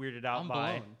little weirded out I'm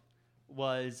by blown.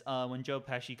 was when Joe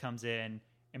Pesci comes in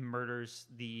and murders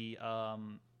the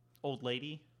old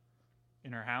lady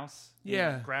in her house. And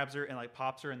Yeah. grabs her and like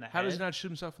pops her in the head. How does he not shoot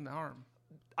himself in the arm?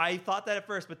 I thought that at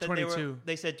first, but then 22.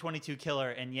 they said 22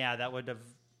 killer, and yeah, that would have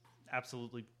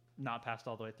absolutely not passed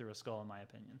all the way through a skull, in my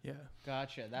opinion. Yeah.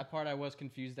 Gotcha. That part I was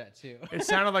confused at too. It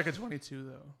sounded like a 22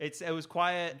 though. It was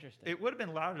quiet. Interesting. It would have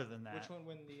been louder than that. Which one?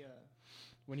 When the.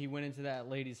 When he went into that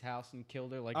lady's house and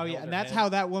killed her, like Oh held yeah, her and that's head. how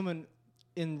that woman,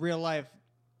 in real life,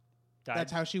 Died?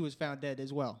 that's how she was found dead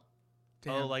as well.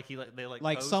 Damn. Oh, like they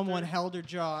Like posed someone her? held her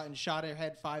jaw and shot her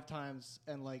head 5 times,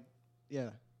 and like,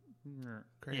 yeah.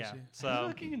 Crazy. Yeah. He's So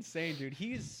fucking insane, dude.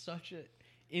 He is such a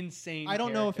insane. I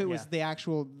don't know if it character. was the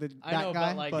actual I that know, guy,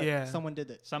 but, like- but Yeah. someone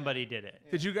did it. somebody did it.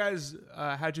 Did you guys?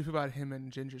 How'd you feel about him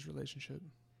and Ginger's relationship?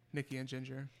 Nikki and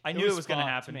Ginger. I knew it was going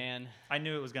gonna happen. man. I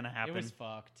knew it was gonna happen. It was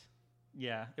fucked.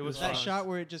 Yeah, it was That fucked. shot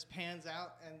where it just pans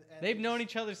out and They've known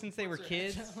each other since they were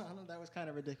kids. That was kind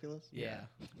of ridiculous. Yeah.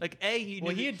 Like he knew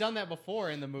Well, he had done that before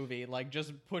in the movie, like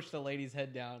just push the lady's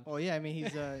head down. Well, yeah, I mean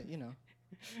he's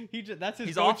That's his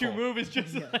He's go-to awful. move. Is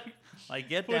just Yeah. like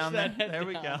get push down there. that head There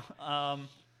we down. go.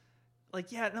 Like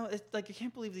yeah, no, it's like I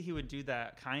can't believe that he would do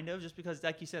that. Kind of just because,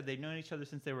 like you said, they've known each other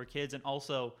since they were kids, and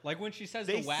also Like when she says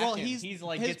They- to whack well, him, he's- he's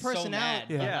like his gets so mad.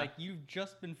 personality- Yeah. I'm Yeah. Like you've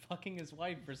just been fucking his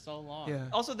wife for so long. Yeah.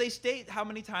 also they state how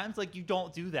many times like you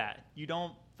don't do that. You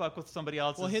don't fuck with somebody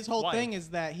else's. well, his whole wife. thing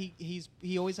is that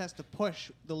he always has to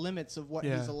push the limits of what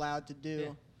Yeah. he's allowed to do.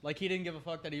 Yeah. Like he didn't give a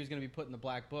fuck that he was going to be put in the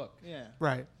black book. Yeah.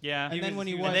 Right. Yeah, And He then was- when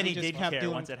he he was, was- And then he he just did kept care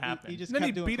doing. once it happened. He just And then kept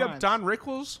he doing beat up crimes. Don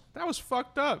Rickles. That was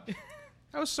fucked up.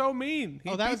 That was so mean. He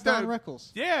Oh, that beat was Don the-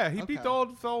 Rickles. Yeah, he beat Okay. the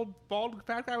old bald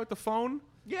fat guy with the phone.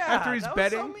 yeah. After he's that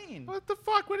betting. was so mean. What the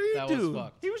fuck? What did he That do? was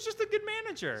fucked. He was just a good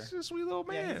manager. He's a sweet little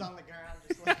Yeah, man. he's on the ground.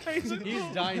 Just like,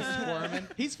 He's dying squirming.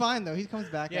 he's fine though. He comes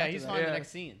back. Yeah, after he's that. fine Yeah. the next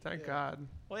scene. Thank Yeah. God.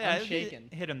 Well, yeah, Unshaken.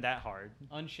 it hit him that hard,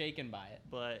 Unshaken by it.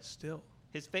 but Still.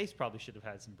 his face probably should have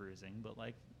had some bruising. But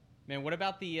like Man, what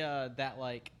about the that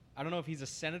like I don't know if he's a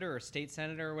senator or state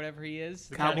senator or whatever he is.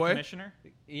 the Cowboy? county commissioner,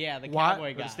 Yeah, the What?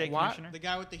 cowboy or the guy. state What? commissioner. The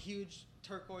guy with the huge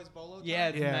turquoise bolo. top? Yeah,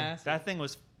 it's Yeah. massive. That thing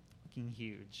was fucking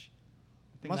huge.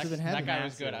 I think Must have been heavy. That guy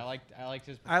was good. Massive. I liked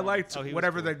his. I liked Oh, he was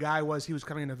whatever cool. the guy was he was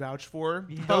coming to vouch for.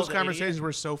 Yeah. Those the conversations idiot.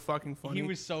 were so fucking funny. He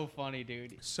was so funny,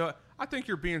 dude. so I think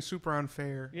you're being super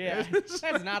unfair. Yeah, that's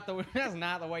not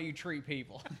the way you treat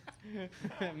people,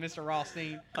 Mr.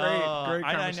 Rothstein. Great I know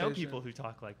conversation. people who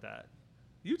talk like that.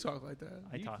 You talk like that.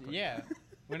 I talk like Yeah,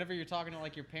 whenever you're talking to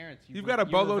like your parents, You've got a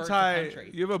you bolo revert to tie.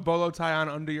 country. You have a bolo tie on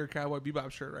under your Cowboy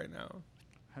Bebop shirt right now.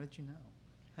 How did you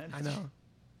know? I know.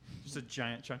 Just a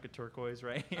giant chunk of turquoise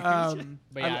right here.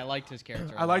 But yeah, I liked his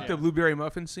character. I like the blueberry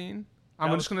muffin scene.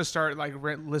 I'm just gonna start like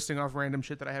listing off random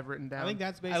shit that I have written down. I think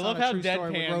that's based I love on a how true story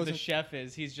with deadpan Rose the and chef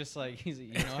is. He's just like, you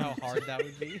know how hard that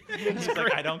would be? He's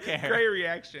like, I don't care. great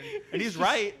reaction. And he's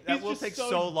right. That he's will just take so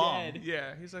so long. dead.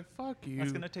 Yeah, he's like, fuck you.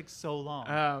 That's gonna take so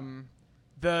long.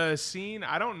 The scene,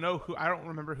 I don't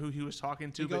remember who he was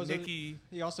talking to, He but goes over- Nikki.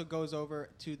 He also goes over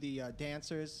to the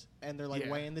dancers, and they're like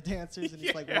Yeah. weighing the dancers, and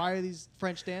he's like, Yeah. "Why are these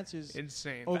French dancers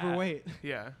Insane. overweight?"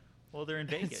 Yeah. Well, they're in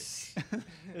Vegas.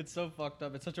 It's so fucked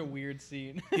up. It's such a weird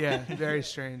scene. Yeah, very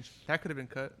strange. That could have been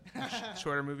cut.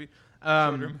 Shorter movie.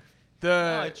 No,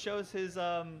 The it shows his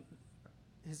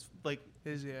like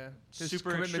his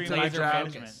super commitment extreme to the laser job.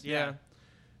 management. Yeah.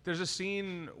 There's a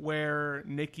scene where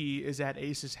Nikki is at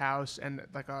Ace's house and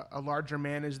like a larger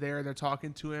man is there. They're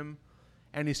talking to him,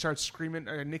 and he starts screaming.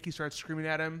 Nikki starts screaming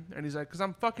at him, and he's like, "'Cause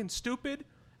I'm fucking stupid."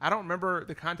 I don't remember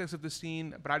the context of the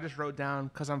scene, but I just wrote down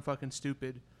 "'Cause I'm fucking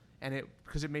stupid," and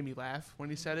because it made me laugh when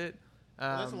he said it.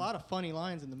 Well, there's a lot of funny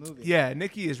lines in the movie. Yeah,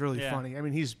 Nikki is really Yeah. funny. I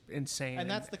mean, he's insane. And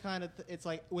that's the kind of it's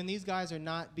like when these guys are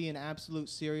not being absolute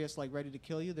serious, like ready to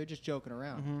kill you, they're just joking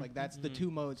around. Mhm. Like that's the two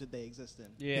modes that they exist in.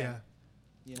 Yeah.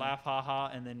 You know? laugh, ha ha,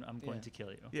 and then I'm going Yeah. to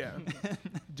kill you. Yeah.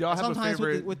 Do y'all have a Sometimes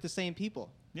favorite? with the same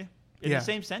people. Yeah. In Yeah. the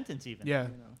same sentence, even. Yeah.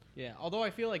 You know? Yeah. Although I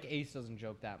feel like Ace doesn't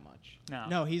joke that much.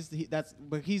 No,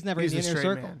 but he's never He's in the the inner straight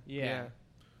circle. man. Yeah.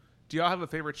 Do y'all have a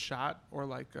favorite shot or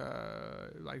like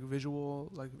visual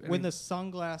like When the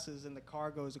sunglasses and the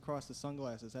car goes across the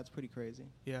sunglasses, that's pretty crazy.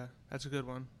 Yeah, that's a good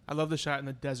one. I love the shot in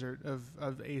the desert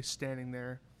of Ace standing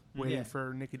there waiting Yeah.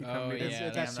 for Nikki to Oh, come meet yeah,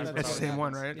 him. that's- That's that's the what same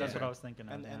one, happens. right? That's Yeah. what I was thinking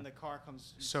of. And the car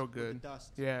comes So with the good.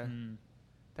 dust. Yeah, Mm.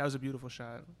 that was a beautiful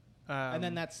shot. And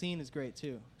then that scene is great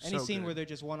too. Any so scene good. where they're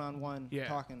just one-on-one Yeah.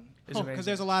 talking, It's amazing. because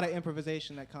there's a lot of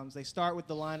improvisation that comes. They start with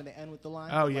the line and they end with the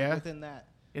line. Oh, but, like, yeah? within that,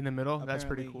 in the middle, that's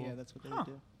pretty apparently, cool. Yeah, that's what they Huh.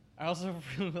 would do. I also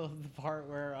really love the part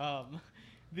where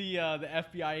the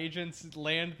FBI agents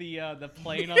land the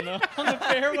plane on the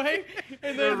fairway,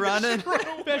 and They're running.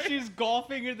 Pesci's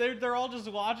golfing, and they're all just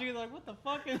watching it, like what the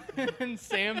fuck, and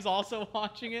Sam's also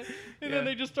watching it, and Yeah. then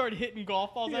they just start hitting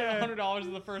golf balls. Yeah. At $100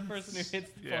 to the first person who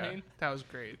hits the Yeah, plane. that was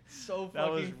great. So That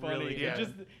was fucking funny. really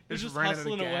good. They're Just just running out of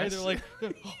hustling away. gas. They're like,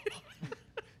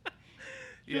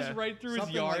 Yeah, just right through Something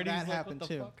his yard. like that He's like, happened what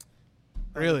the too. fuck?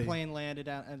 Really? The plane landed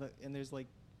out, and there's like,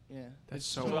 yeah. That's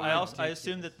So so. I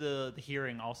assume that the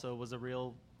hearing also was a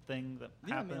real thing that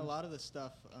Yeah, I happened. mean, a lot of the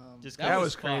stuff. Just That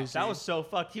was fucked. crazy. That was so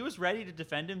fucked. He was ready to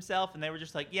defend himself, and they were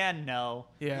just like, "Yeah, no,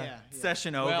 Yeah,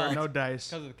 session Well, over." no dice.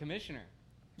 Because of the commissioner.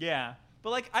 Yeah,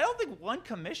 but like, I don't think one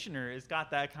commissioner has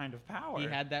got that kind of power. He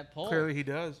had that pull. Clearly, he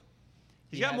does.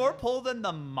 He's he got had more that. pull than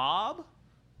the mob,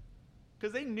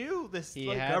 because they knew this. He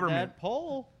like, had government. that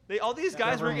pull. all these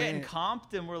guys were getting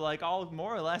Government. comped and were like all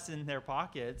more or less in their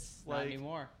pockets. Not Like,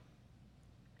 anymore.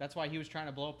 That's why he was trying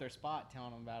to blow up their spot,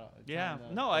 telling them about it. yeah, telling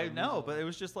the- no, the I news know, about but it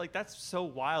was just like that's so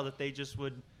wild that they just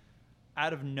would,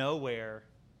 out of nowhere,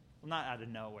 well, not out of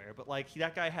nowhere, but like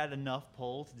that guy had enough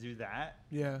pull to do that.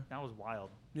 Yeah, That was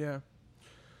wild. yeah,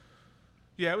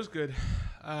 yeah. It was good.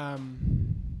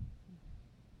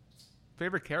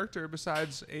 Favorite character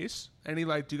besides Ace? Any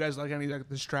like? Do you guys like any like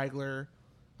the straggler,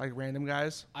 like random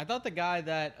guys? I thought the guy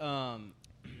that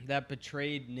that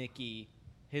betrayed Nikki,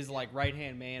 his like right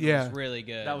hand man, Yeah. was really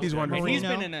good. That was He's good. wonderful. And he's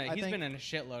Marino, been in I he's think. been in a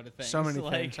shitload of things. So many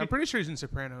like, things. I'm pretty sure he's in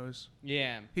Sopranos.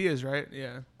 Yeah. He is, right?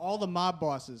 Yeah. all the mob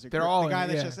bosses. Are They're great. all the guy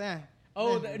in it, that's yeah. just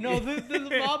Oh no!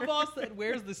 The mob boss that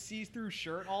wears the see-through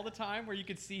shirt all the time, where you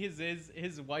could see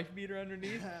his wife beater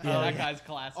underneath. Yeah. That guy's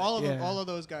classic. all of them, Yeah. all of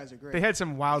those guys are great. They had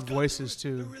some wild voices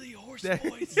too. really hoarse Yeah.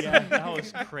 voice. Yeah, that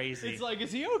was crazy. It's like,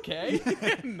 is he okay?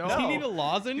 No. Does he need a He's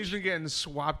lozenge? been getting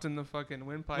swapped in the fucking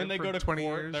windpipe When they for go to 20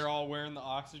 court, years. they're all wearing the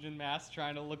oxygen mask,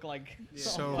 trying to look like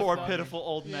So Poor funny. pitiful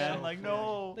old man. Yeah. Like,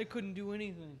 no. They couldn't do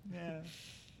anything. Yeah.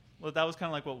 Well, that was kind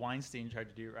of like what Weinstein tried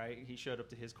to do, right? He showed up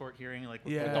to his court hearing, like,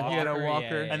 with the Yeah, dog. he had a Walker,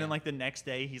 walker. yeah. And then, like, the next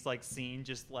day, he's, like, seen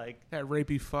just, like, That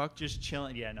rapey fuck. just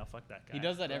chilling. Yeah, no, fuck that guy. He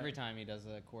does that But every time he does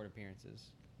court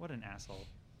appearances. What an asshole.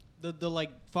 the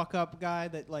like fuck up guy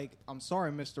that like, I'm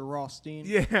sorry, Mr. Rothstein.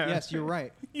 Yeah. Yes, you're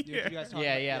right. Yeah. You guys talk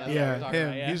Yeah, about- yeah, that's what Yeah, we're talking him.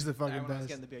 about, yeah. He's the That fucking when I was best.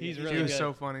 getting the beer. He's Yeah, really He was good.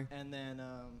 so funny. And then,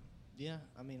 yeah,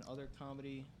 I mean, other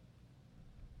comedy,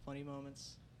 funny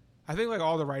moments. I think like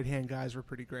all the right hand guys were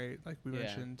pretty great, like we Yeah.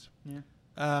 mentioned. Yeah.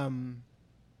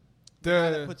 The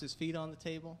guy that The puts his feet on the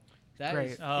table. That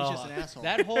Great. is- Oh. He's just an asshole.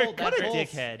 that whole What a whole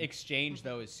dickhead. exchange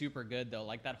though is super good though.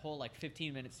 Like that whole like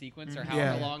 15-minute sequence or Mhm.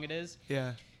 however Yeah. long it is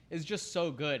just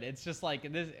so good. It's just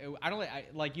like this.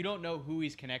 Like you don't know who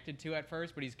he's connected to at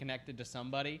first, but he's connected to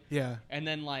somebody. yeah, And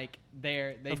then like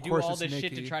they Of do course all it's this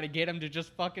shit to Nikki. try to get him to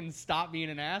just fucking stop being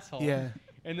an asshole. yeah.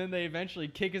 and then they eventually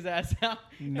kick his ass out,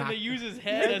 and Knock- they use his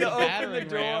head as to a open the battering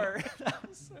ram. door. That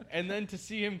was so- And then to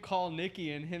see him call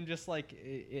Nikki and him just like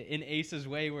in Ace's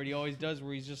way, where he always does,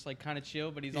 where he's just like kind of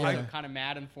chill, but he's also Yeah. kind of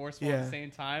mad and forceful at Yeah. the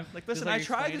same time. Like, Just, listen, I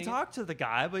tried to explaining it. talk to the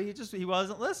guy, but he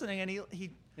wasn't listening, and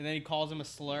he And then he calls him a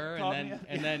slur, Called and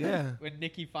me then Yeah. when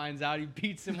Nikki finds out, he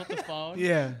beats him with the phone.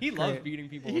 Yeah, he loves great. beating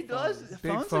people. he with does. phones. The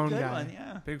Big phone's phone a good guy. one,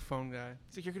 yeah. Big phone guy.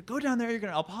 He's like, you're gonna go down there, you're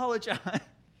gonna apologize.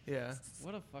 Yeah.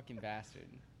 What a fucking bastard!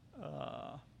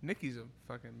 Nikki's a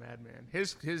fucking madman.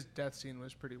 His death scene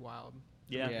was pretty wild.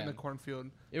 Yeah. Yeah. In the cornfield.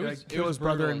 It They, was- like, it kill was his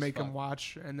brother brutal and as make him fuck.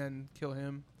 watch, and then kill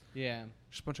him. Yeah,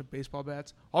 Just a bunch of baseball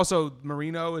bats. Also,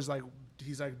 Marino is like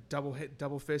he's like double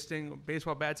fisting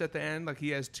baseball bats at the end. Like he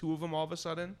has 2 of them all of a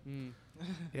sudden. Mm.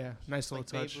 Yeah, nice little Like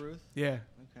touch. Babe Ruth. Yeah.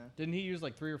 Okay, didn't he use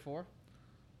like 3 or 4?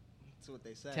 that's what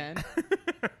they said.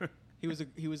 10?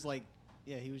 He was like,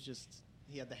 yeah,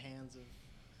 he had the hands of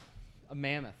A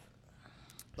mammoth.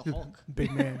 the Hulk,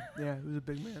 Big man. Yeah, he was a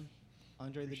big man.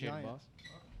 Andre the Appreciate it, Giant. boss.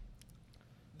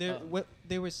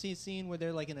 They were scene where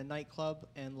they're like in a nightclub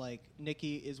and like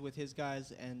Nikki is with his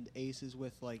guys and Ace is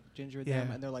with like Ginger and them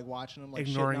Yeah. and they're like watching them like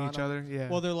Ignoring shitting on each them. other. Yeah.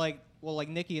 Well, they're like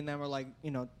Nikki and them are like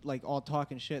like all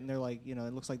talking shit and they're like it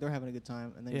looks like they're having a good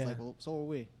time and then he's Yeah. like, well, so are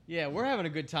we. Yeah, we're having a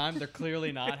good time. They're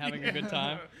clearly not having a good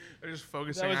time. They're just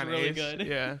focusing was on really Ace. good.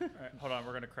 Yeah. All right, hold on,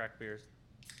 we're gonna crack beers.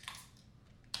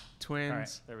 Twins. All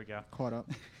right, there we go. Caught up.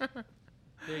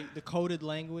 The coded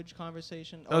language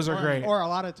conversation. Those are great. Or a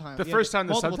lot of times. The yeah, first time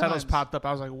the multiple subtitles times. popped up,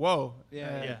 I was like, "Whoa!"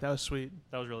 Yeah. Yeah. That was sweet.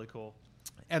 That was really cool.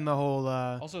 And the whole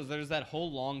Also, there's that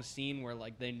whole long scene where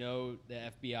like they know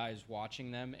the FBI is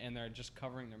watching them and they're just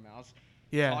covering their mouths,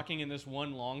 talking in this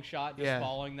one long shot, just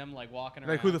following them, like walking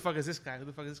around. like, who the fuck is this guy? Who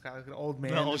the fuck is this guy? Like an old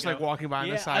man, The just old like guy. walking by on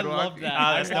Yeah, the sidewalk. I love that.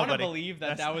 Ah, I that's want to nobody. believe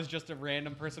that That's- was just a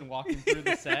random person walking through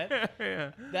the set.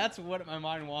 Yeah. That's what my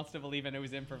mind wants to believe, and it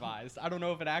was improvised. I don't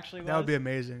know if it actually was. That would be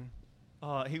amazing.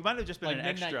 He might have just been like an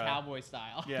Midnight extra. Cowboy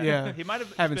style. Yeah. Yeah. He might have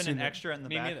just Haven't been seen an it. extra in the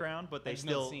Me neither. background, but I they just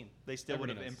know the still scene. they still would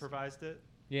have Everybody knows. improvised it.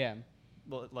 Yeah.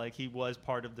 Well, like he was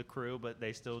part of the crew, but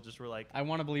they still just were like, I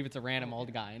want to believe it's a random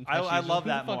old guy. And I Pesci's just, love who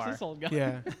that the fuck's more. This old guy?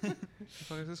 Yeah. Who the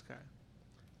fuck is this guy?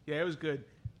 Yeah, it was good.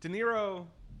 De Niro,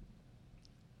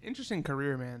 interesting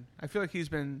career, man. I feel like he's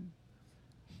been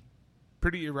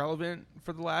pretty irrelevant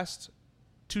for the last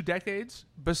 2 decades,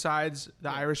 besides The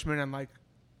Irishman and like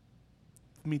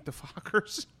Meet the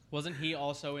Fockers. Wasn't he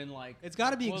also in like? It's got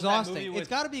to be what was that exhausting. movie It's with-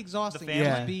 got to be exhausting Family? to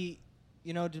Yeah. just be,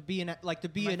 to be an Am I actor,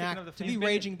 thinking of The to be Family?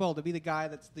 Raging Bull, to be the guy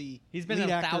that's the He's been lead in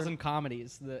actor. 1,000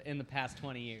 comedies in the past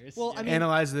 20 years. Well, I mean,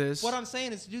 Analyze this. what I'm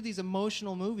saying is to do these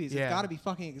emotional movies, Yeah. it's got to be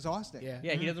fucking exhausting. yeah.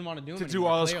 yeah, he doesn't want to do them To do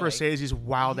anymore, all of clearly. Scorsese's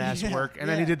wild ass Yeah, work, and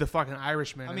then he yeah. did the fucking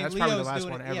Irishman. I and mean, that's Leo's probably the last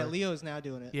doing one it. ever. Yeah, Leo's now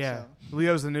doing it. Yeah. so.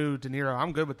 Leo's the new De Niro.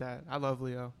 I'm good with that. I love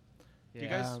Leo. Do you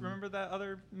guys Um, remember that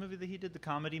other movie that he did, the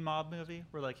comedy mob movie,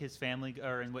 where like his family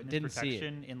are in witness Didn't see it.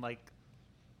 protection in like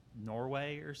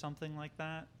Norway or something like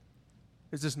that?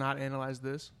 Is this not Analyze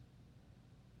This,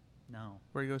 No,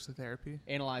 where he goes to therapy?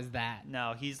 Analyze that.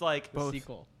 no, he's like The Both.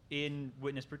 sequel. in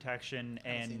witness protection,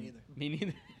 Haven't seen and either. Me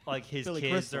neither. like his Billy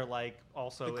kids Crystal. are like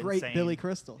also The great insane. Billy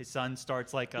Crystal. His son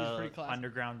starts like He's a pretty classy.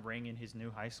 underground ring in his new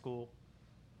high school.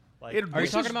 Like, It- Are you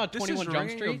this talking is- about this is 21 Jump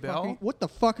ringing a Street? bell? What the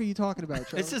fuck are you talking about,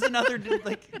 Trevor? this is another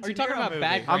like. Are you De talking Niro about movie.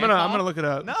 Bad I'm Grandpa? gonna look it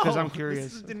up No, because I'm This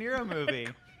curious. is a De Niro movie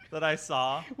that I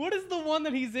saw. What is the one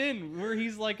that he's in where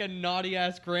he's like a naughty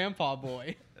ass grandpa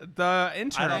boy? The I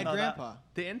intern. don't Bad know that. Grandpa.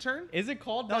 The intern? Is it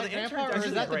called No, Bad The Grandpa, Intern's or is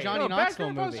actually that the great. Johnny No, Bad Knoxville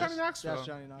Grandpa's movie? Johnny Knoxville. That's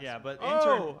Johnny Knoxville. Yeah, but Oh,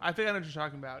 intern. I think I know what you're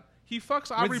talking about. He fucks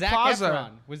With Aubrey Zac Plaza.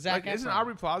 Efron. With Zac Like, isn't Efron.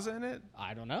 Aubrey Plaza in it?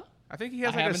 I don't know. I think he has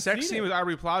I like a haven't sex seen scene it. with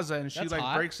Aubrey Plaza, and she That's like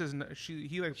hot. breaks his.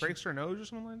 He like breaks her nose or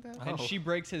something like that. And Oh. she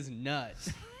breaks his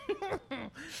nuts. All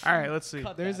right, let's see.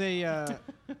 Cut There's that.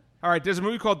 a All right, there's a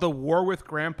movie called The War with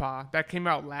Grandpa that came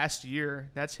out last year.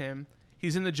 That's him.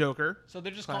 He's in The Joker. So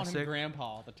they're just calling him Classic. Grandpa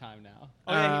all the time now.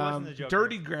 Oh, yeah, he was in The Joker.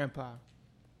 Dirty Grandpa.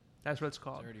 That's what it's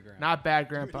called. Dirty Grandpa. Not Bad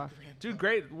Grandpa. Grandpa. Dude,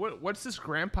 great. What's this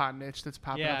grandpa niche that's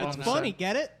popping Yeah, up? I all it's of a don't know. funny,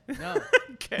 get it? No.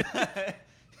 sudden?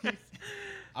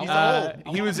 I was Uh,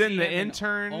 old. he I was wanna in see The him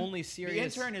Intern. Only The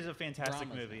serious. Intern is a fantastic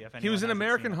dramas. movie. If He anyone was in hasn't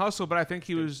American seen it. Hustle, but I think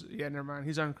he was. Yeah, never mind.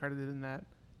 He's uncredited in that.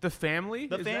 The Family.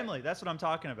 The Is that- Family. That's what I'm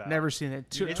talking about. Never seen it.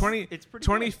 It's- 20, it's pretty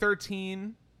good.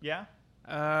 2013. Yeah.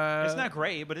 Uh, It's not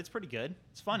great, but it's pretty good.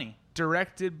 It's funny.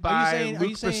 directed Are you by saying- are Luc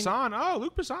you saying- Besson. Oh,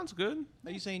 Luc Besson's good.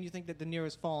 Are you saying you think that De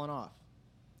Niro's fallen off?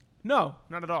 No,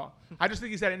 not at all. I just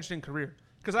think he's had an interesting career.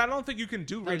 Because I don't think you can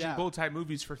do No Raging doubt. Bull type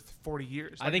movies for 40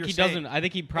 years. I like think you're he saying. doesn't. I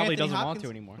think he probably Anthony doesn't want to Hopkins?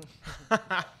 anymore.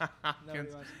 No, he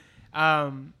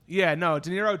wasn't. Yeah, no, De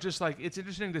Niro just like it's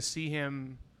interesting to see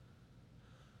him.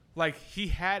 Like he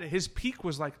had his peak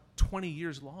was like 20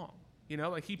 years long. You know,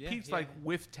 like he Yeah, peaked yeah. like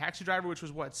with Taxi Driver, which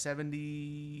was what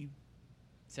 70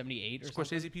 78 or Scorsese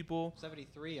something. people.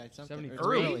 73, I something. 73. It's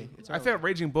Early. It's I thought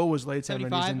Raging Bull was late 70s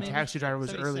 75 and maybe? Taxi Driver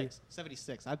was 76. early.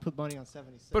 76. I'd put money on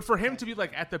 76. But for him to be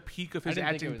like at the peak of I his didn't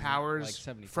think it acting was, like, powers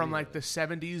 73 from like early. the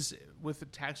 70s with the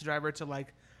Taxi Driver to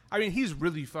like, I mean, he's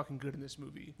really fucking good in this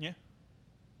movie. Yeah.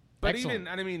 But Excellent. even,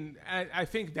 I mean, I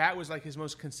think that was like his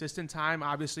most consistent time.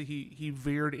 Obviously, he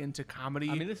veered into comedy.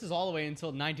 I mean, this is all the way until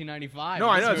 1995. no,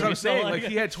 I know. This That's what I'm movie, so, saying.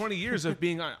 Like he had 20 years of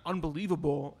being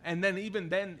unbelievable, and then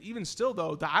even still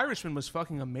though, The Irishman was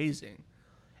fucking amazing,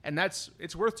 and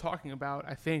it's worth talking about.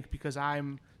 I think because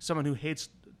I'm someone who hates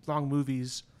long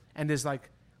movies and is like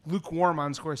lukewarm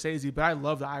on Scorsese, but I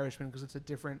love The Irishman because it's a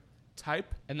different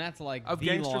type. And that's like Of the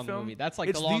gangster long film? movie. That's like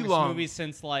It's the the longest long- movie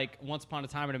since like Once Upon a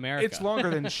Time in America. It's longer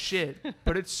than shit,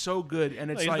 but it's so good, and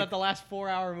it's Is like that the last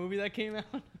 4-hour movie that came out?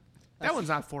 that one's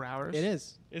not 4 hours. It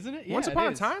is. Isn't it? Yeah, Once it Upon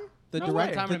a is. Time. The, No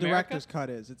direct, way. Time the in America? director's cut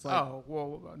is. It's like Oh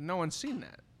well, no one's seen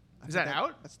that. I Is think that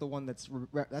out? That's the one that's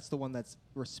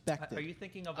respected. Are you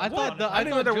thinking of? I thought the- I didn't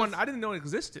know thought there just- one. I didn't know it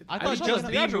existed. I thought didn't just know the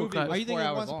theatrical movie cut. was Are you 4 thinking of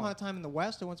hours Once Upon long. a Time in the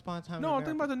West or Once Upon a Time No, in I'm America?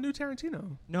 thinking about the new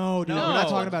Tarantino. No, dude, No. we're not Once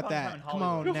talking about Upon a Time that. in Come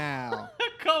Hollywood. on now.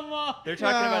 Come on. They're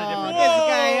talking about a different. Whoa. This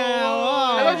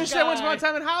guy, I thought you said guy. Once Upon a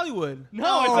Time in Hollywood.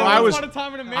 No, it's Oh, like I Once was- Upon a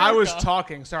Time in America. I was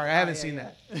talking. Sorry, I haven't yeah, seen yeah.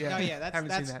 that. No, yeah, haven't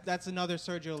that's seen that. that's another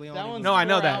Sergio Leone. That one's movie. No, I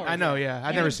know 4 that. hours, I know. yeah. Yeah,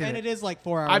 I've never seen and it. it is like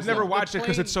 4 hours. I've never long. watched it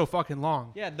because plane- it's so fucking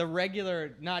long. Yeah, the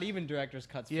regular, not even director's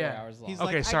cuts, 4 Yeah. hours long. He's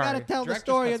Okay, like, sorry. I gotta tell the Director's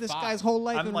story cut's of this 5. guy's whole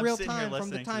life I'm in like real sitting here time, from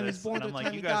the listening time to he's this, born and to I'm the like,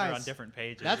 time you he guys are on dies. different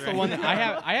pages. That's the right? one that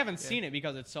I haven't seen it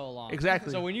because it's so long.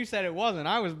 Exactly. So when you said it wasn't,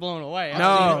 I was blown away. I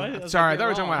was No, like, sorry. I you're thought we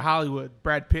were talking wrong. about Hollywood.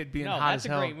 Brad Pitt being No, hot that's as a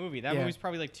hell. great movie. That Yeah. movie's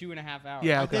probably like 2.5 hours.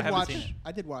 Yeah, I okay. did haven't watch seen it. it.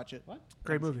 I did watch it. What?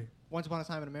 Great movie. Once Upon a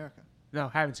Time in America. No,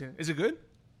 haven't seen it. Is it good?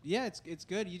 Yeah, it's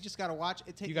good. You just gotta watch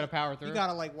it. You gotta power through. You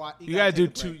gotta like watch. You gotta do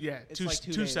take a two. break. Yeah, It's two like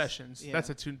two days. sessions. Yeah. That's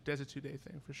a 2-day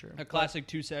thing for sure. A classic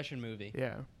 2-session movie.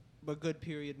 Yeah, but good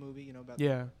period movie. You know about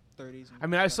yeah. 30s. I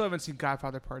mean, I still haven't seen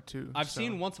Godfather Part 2. I've so-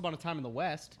 seen Once Upon a Time in the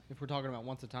West, if we're talking about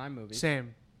Once a Time movies.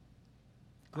 Same.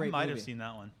 I Great might movie. have seen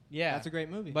that one. Yeah. That's a great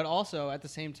movie. But also, at the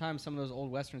same time, some of those old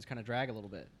Westerns kind of drag a little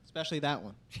bit. especially that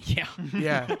one. Yeah.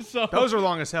 Yeah, So- those are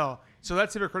long as hell. So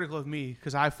that's hypocritical of me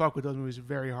because I fuck with those movies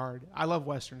very hard. I love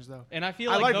westerns though. And I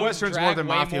feel I like, like those westerns drag more than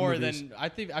way mafia more movies. than I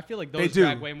feel like They those do.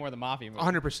 drag way more than mafia movies.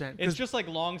 100%. It's just like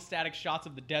long static shots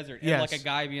of the desert and Yes. like a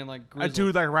guy being like a grizzled.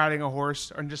 dude like riding a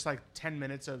horse, and just like 10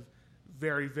 minutes of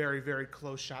very, very, very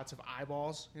close shots of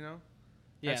eyeballs. You know?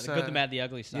 Yeah, That's, the good, the bad, the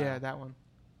ugly style. Yeah, that one.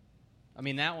 I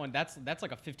mean that one. That's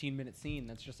like a 15-minute scene.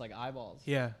 That's just like eyeballs.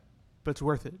 Yeah, but it's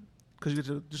worth it because you get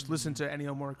to just listen to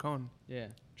Ennio Morricone. Yeah.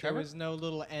 There Trevor. was no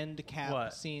little end cap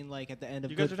What? scene like at the end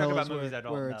of You guys are talking Goodfellas about movies I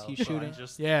don't where know. he's so shooting.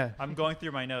 Yeah. I'm going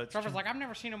through my notes. Trevor's like, I've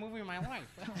never seen a movie in my life.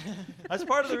 That's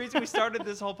part of the reason we started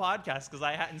this whole podcast because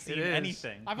I hadn't seen It is.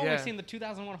 anything. I've Yeah. only seen the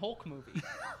 2001 Hulk movie.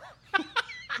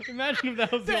 Imagine if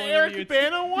that was the, The only Eric movie you'd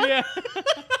Bana seen. one? Yeah.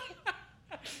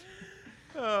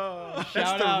 That's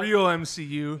Shout the out. real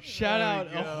MCU. Shout There out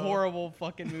we a go. horrible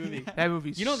fucking movie. That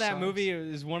movie. You know that sucks. movie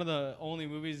is one of the only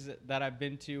movies that I've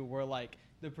been to where like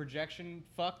the projection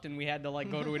fucked and we had to like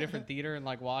go to a different theater and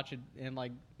like watch it and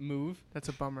like move. That's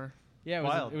a bummer. Yeah,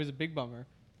 Wild. it was a big bummer.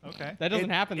 Okay. That doesn't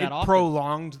happen that it often.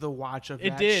 prolonged the watch of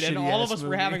It that did, and all of shitty-ass us were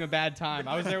movie. having a bad time.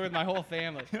 I was there with my whole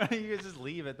family. you guys just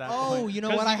leave at that Oh, point. you know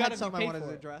 'Cause what? you I gotta had be something I paid wanted for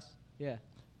to it. address. Yeah.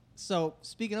 So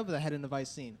speaking of the head in the vice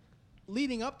scene,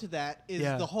 leading up to that is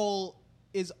Yeah. the whole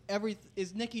is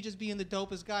Nikki just being the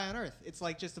dopest guy on earth. It's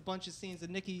like just a bunch of scenes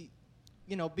of Nikki,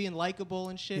 you know, being likable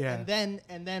and shit, Yeah.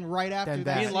 and then right after Then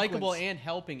that, that. Being likable sequence- and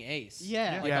helping Ace.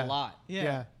 Yeah. Like Yeah. a lot.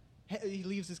 yeah. He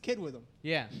leaves his kid with him.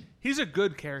 Yeah. He's a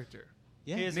good character.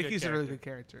 Yeah, He is a good Nikki's a really character. good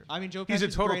character. I mean, Joe He's a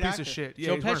Pesci's total great piece actor. of shit. Yeah,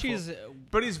 Joe he's Pesci wonderful. is.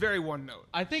 But he's very one note.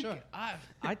 I think Sure.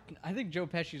 I think Joe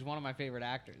Pesci is one of my favorite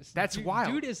actors. That's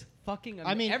wild. Dude is fucking.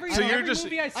 I mean, every, So you're every just-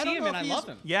 movie I see don't him know in, I if love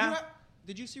he's- him. Yeah.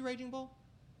 Did you see Raging Bull?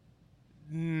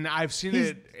 I've seen He's-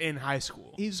 it in high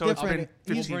school. he's so it's different.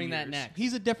 been We'll 15 bring that years. next.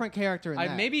 He's a different character in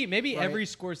that. Maybe right? every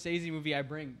Scorsese movie I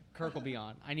bring, Kirk will be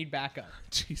on. I need backup,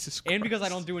 Jesus Christ. and because I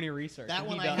don't do any research. That and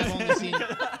one he I does. have only seen.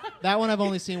 That one I've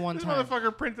only seen one This time.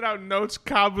 motherfucker printed out notes.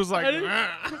 Cobb was like, I didn't-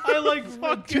 "Ah." I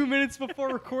like 2 minutes before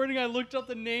recording, I looked up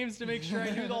the names to make sure I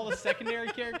knew all the secondary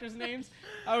characters' names.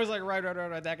 I was like, right,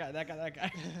 that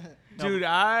guy. Dude,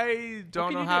 I don't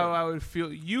can know you how do? I would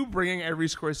feel. You bringing every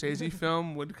Scorsese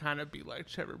film would kind of be like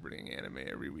Trevor bringing anime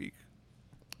every week.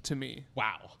 To me.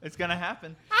 Wow. It's gonna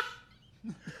happen.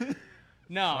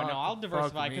 No, Fuck- I'll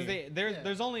diversify fuck me. because Yeah.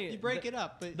 there's only You break it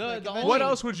up, but the like, only- eventually- What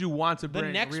else would you want to The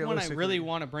bring? next one I realistically? really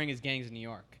want to bring is Gangs of New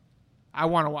York. I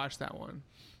want to watch that one.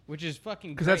 which is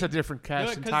fucking Because that's a different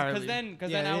cast entirely. Because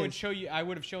Yeah, then it I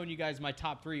would have shown you guys my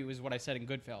top 3 was what I said in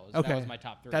Goodfellas. Okay. That was my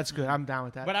top 3. That's good. I'm down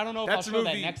with that. But I don't know if That's I'll show a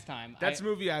movie, that next time. That's a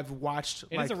movie I've watched.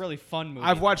 It is a really fun movie.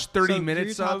 I've watched 30 so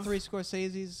minutes your top of. 3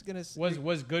 Scorsese's gonna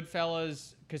was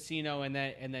Goodfellas, Casino, and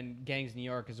then Gangs of New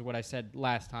York is what I said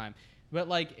last time. But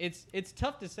like it's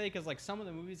tough to say because like some of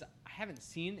the movies I haven't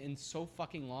seen in so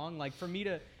fucking long. Like for me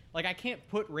to like I can't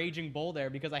put Raging Bull there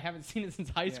because I haven't seen it since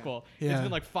high school. Yeah. It's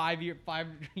been like 5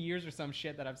 years or some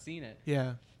shit that I've seen it.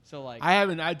 Yeah. So like I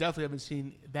definitely haven't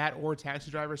seen that or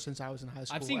Taxi Driver since I was in high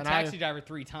school. I've seen And Taxi Driver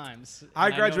 3 times. I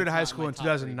and know graduated it's high not school in my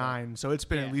top 3, 2009, so it's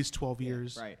been Yeah. at least 12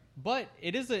 years. right. But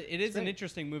it is an great.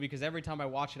 interesting movie because every time I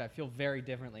watch it, I feel very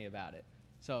differently about it.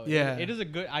 So Yeah. it is a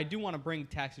good. I do want to bring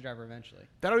Taxi Driver eventually,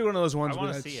 That'll be one of those ones I where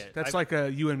wanna that's, see it. that's like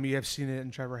a you and me have seen it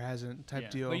and Trevor hasn't type Yeah.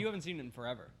 deal. but you haven't seen it in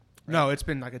forever. No, it's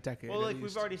been like a decade. Well, at like least.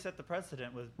 we've already set the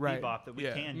precedent with Right. Bebop that we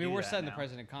Yeah. can. I do mean, we're that setting the now.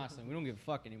 precedent constantly. We don't give a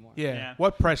fuck anymore. Yeah. Yeah.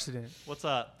 What precedent? What's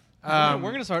up? We're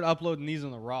gonna start uploading these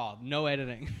on the raw, no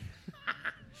editing,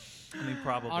 I mean,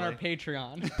 probably. on our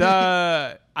Patreon.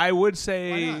 I would Why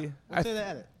say not? We'll say the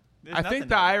edit. There's I nothing think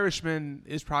The to it. Irishman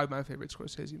is probably my favorite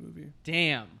Scorsese movie.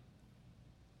 Damn,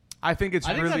 I think it's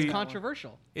I think really that's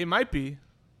controversial. it might be,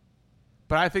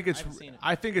 but I think it's haven't seen it.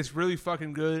 I think it's really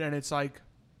fucking good, and it's like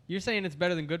You're saying it's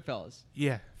better than Goodfellas.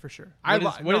 yeah, for sure.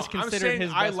 What is considered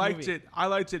his I best liked movie? it. I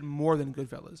liked it more than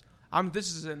Goodfellas.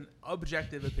 This is an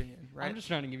objective opinion, right? I'm just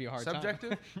trying to give you a hard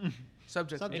Subjective. time.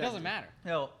 Subjective. It doesn't matter.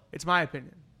 No, It's my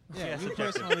opinion. Yeah, Yeah, you subjective.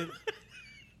 personally.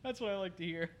 That's what I like to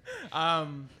hear.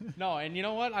 Um, No, and you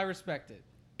know what? I respect it.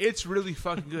 it's really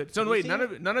fucking good. So Have you wait, seen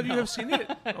none of you No. have seen it.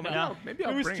 Oh, maybe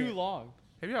I'll It was bring too it. long.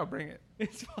 Maybe I'll bring it.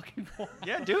 It's fucking long.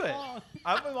 Yeah, do it.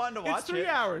 I've been wanting to watch It's 3 it.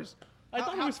 hours. I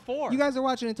thought it was 4. You guys are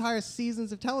watching entire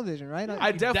seasons of television, right?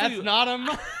 I definitely.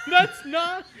 That's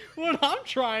not what I'm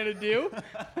trying to do.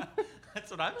 That's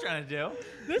what I'm trying to do.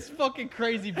 This fucking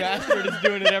crazy bastard is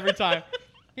doing it every time.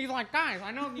 He's like, guys,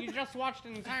 I know you just watched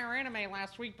an entire anime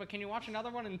last week, but can you watch another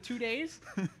one in 2 days?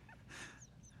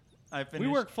 I We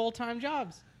finished. work full-time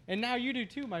jobs. And now you do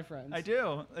too, my friends. I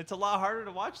do. It's a lot harder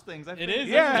to watch things. It is.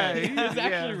 Yeah, isn't it? It's yeah.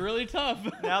 actually really tough.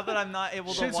 Now that I'm not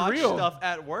able to Shit's watch real. stuff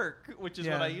at work, which is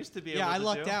what Yeah. I used to be yeah, able I to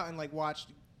lucked do. out and like watched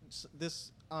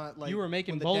this. Like you were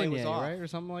making when the day bowling was off. right, or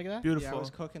something like that. Yeah, I Beautiful. was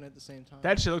cooking at the same time.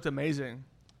 That shit looked amazing.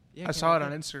 Yeah, I came saw out it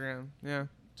on good. Instagram. Yeah.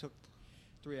 Took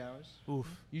 3 hours. Oof.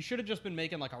 You should have just been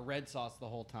making like a red sauce the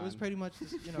whole time. It was pretty much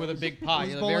just, you know, with it a was- big it pot. was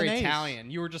You're very bolognese. Italian.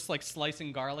 You were just like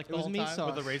slicing garlic the was whole meat time.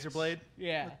 sauce. With a razor blade.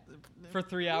 Yeah. For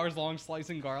 3 hours long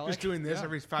slicing garlic. Just doing this Yeah.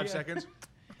 every 5 Yeah. seconds.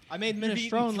 I made You've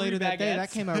eaten minestrone 3 later that day. That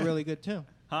baguettes. came out really good too.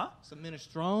 Huh? Some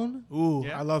minestrone, Ooh,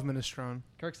 Yeah. I love minestrone.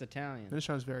 Kirk's Italian.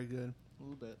 Minestrone's very good. a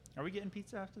little bit. Are we getting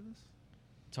pizza after this?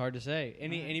 It's hard to say.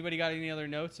 Anybody got any other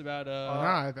notes about?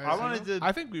 Nah, I wanted to.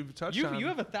 I think we've touched on. You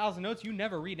have 1,000 notes. You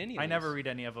never read any of I these. never read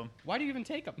any of them Why do you even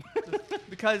take them?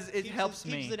 because it helps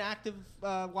Keeps me. an active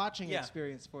watching Yeah.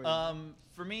 experience for you.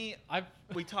 For me,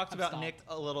 we talked I've about stopped. Nick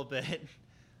a little bit,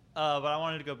 but I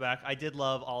wanted to go back. I did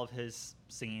love all of his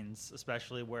scenes,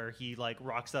 especially where he like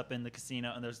rocks up in the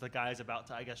casino and there's the guys about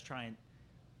to, I guess, try and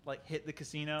like hit the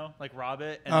casino, like rob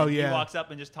it, and Oh, then yeah. he walks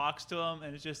up and just talks to him,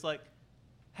 and it's just like,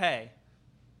 hey,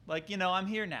 like, you know, I'm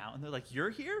here now, and they're like, you're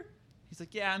here? He's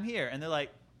like, yeah, I'm here, and they're like,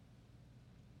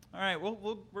 all right,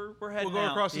 we're heading We'll go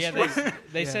out. across the yeah, street.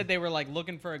 they Yeah. said they were like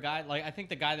looking for a guy. Like I think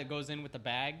the guy that goes in with the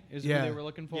bag is Yeah. who they were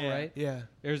looking for, Yeah. right? Yeah,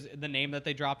 There's the name that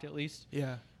they dropped at least.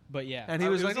 yeah. But yeah, And he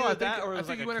Oh, was it like, was "Oh, I either think that or it was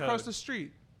like he a went across code. the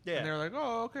street." Yeah. And they were like,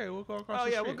 "Oh, okay, we'll go across Oh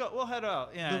the yeah, street." we'll head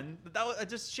out. Yeah, and that was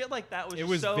just shit like that was. it just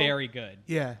was so, very good.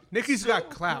 Yeah, Nicky's so got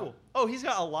clout. cool. Oh, he's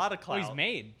got a lot of Oh, clout. he's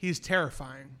made. He's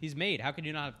terrifying. He's made. How could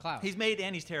you not have clout? He's made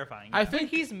and he's terrifying. I But think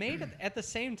he's made at the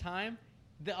same time.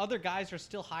 The other guys are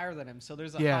still higher than him, so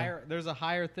there's a Yeah.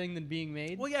 higher thing than being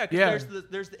made. Well, yeah, because Yeah.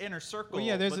 there's the inner circle. Well,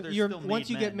 yeah, but there's you're still once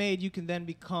you made get men. made, you can then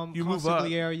become You move up.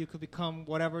 consigliere. You could become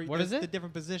whatever. What there's is it? The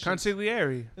different positions.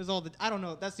 consigliere. There's all the. I don't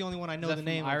know. That's the only one I know Is that the from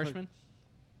name. of. Irishman.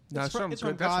 No, It's it's from, it's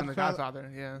from that's from the Godfather.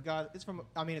 Godfather. Yeah, God, it's from.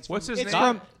 I mean, it's What's from, his it's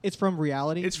name? from. It's from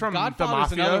reality. it's from the Godfather's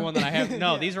Mafia. another one that I have.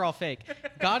 No, Yeah. these are all fake.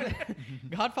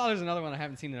 Godfather's another one I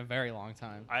haven't seen in a very long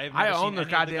time. I've I never seen own the any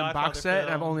of goddamn Godfather box set,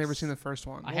 and I've only ever films. seen the first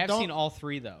one. I Well, have don't- seen all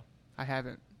 3 though. I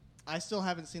haven't. I still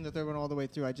haven't seen the third one all the way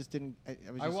through. I just didn't.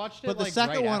 I was watched it, but the like,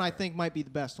 second right one I after. think might be the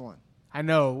best one. I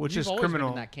know, which You've is always been criminal.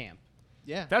 in that camp.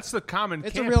 Yeah, That's the common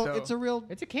it's camp, a real. though. It's a real.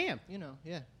 It's a camp You know.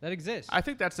 Yeah. that exists. I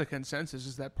think that's the consensus: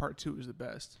 is that part 2 is the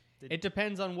best. It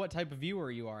depends on what type of viewer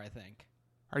you are, I think.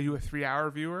 Are you a 3-hour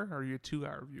viewer or are you a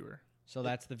 2-hour viewer? So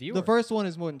that's the viewer. The first one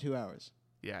is more than 2 hours.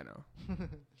 Yeah, I know.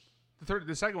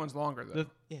 the second one's longer though. The-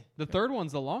 Yeah. The third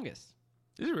one's the longest.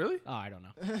 Is it really? Oh, I don't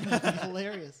know.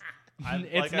 Hilarious.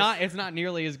 It's not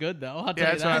nearly as good though. I'll tell you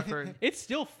that's what that. I've heard. It's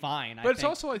still fine. But it's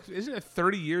also like, isn't it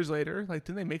 30 years later? Like,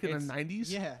 didn't they make it in the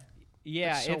 90s? Yeah.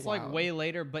 yeah, That's so it's like wild. way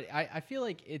later. But I feel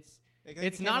like it's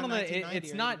came not out on the. 1990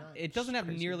 It's or not. 89. It doesn't have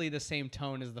Crazy. nearly the same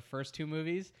tone as the first two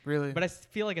movies. Really? But I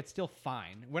feel like it's still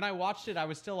fine. When I watched it, I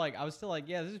was still like,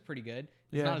 yeah, this is pretty good.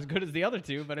 It's Yeah. not as good as the other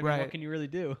two, but I mean, Right. what can you really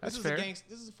do? That's this fair. Is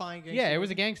this is a fine gangster. Yeah, it was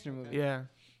a movie. gangster movie. Yeah.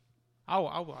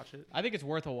 I'll watch it. I think it's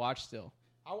worth a watch still.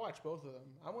 I'll watch both of them.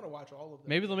 I want to watch all of them.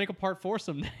 Maybe they'll make a part 4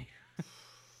 someday.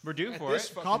 We're due At for this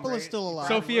it. fucking Coppola's rate, still alive.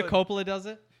 Sophia would. Coppola does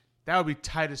it. That would be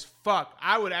tight as fuck.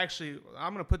 I would actually.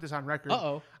 I'm gonna put this on record.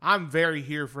 Uh-oh. I'm very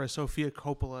here for a Sophia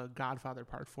Coppola Godfather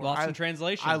Part 4. Lost in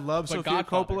Translation. I love but Sophia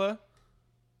Godfather. Coppola.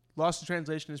 Lost in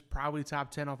Translation is probably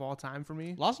top 10 of all time for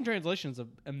me. Lost in Translation is an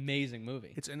amazing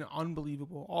movie. It's an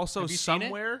unbelievable. Also, Have you seen it?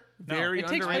 somewhere No. very It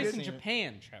takes place underrated. in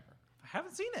Japan, Trevor. I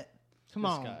haven't seen it. Come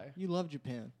This on, guy. you love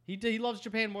Japan. He loves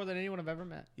Japan more than anyone I've ever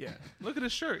met. Yeah. Look at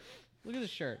his shirt. Look at his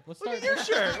shirt. Let's Look start. at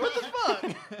your shirt. What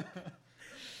the fuck?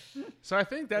 So I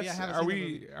think that's. Yeah, I haven't are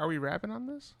seen the we wrapping on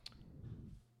this?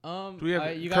 Do Do we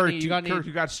have you Kirk? got any, you got Kirk, any,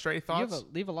 you got stray you thoughts?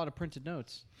 leave a lot of printed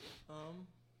notes.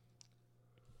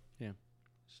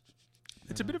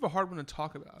 It's a bit of a hard one to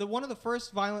talk about. One of the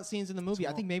first violent scenes in the movie,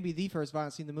 I Small. think maybe the first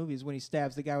violent scene in the movie is when he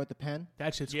stabs the guy with the pen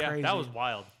That shit's Yeah, crazy. that was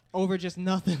wild. over just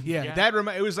nothing. Yeah, Yeah. that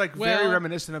it was like very Well,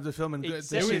 reminiscent of the film in it the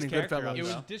set scene his in character up, Goodfellas. It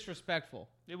was though. disrespectful.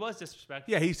 It was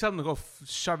disrespectful. Yeah, he's telling him to go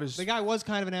shove The guy was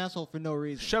kind of an asshole for no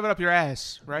reason. it up your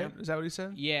ass, right? Yep. Is that what he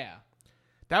said? Yeah.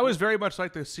 That was very much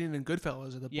like the scene in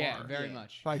Goodfellas at the Yeah, bar. very Yeah.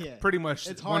 much. Like Yeah. pretty much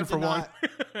It's one hard for to one. not-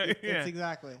 yeah. It's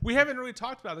exactly. We haven't really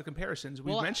talked about the comparisons.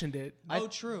 We Well, mentioned it, Oh,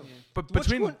 true. but Which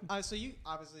between one? So you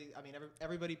obviously, I mean,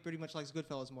 everybody pretty much likes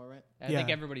Goodfellas more, right? I think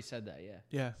Yeah. everybody said that. Yeah.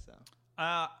 yeah, So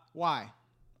Uh, why?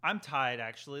 I'm tied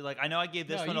actually. Like I know I gave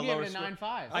this No, one you a gave lower it a score.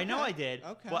 9.5. I know Okay. I did.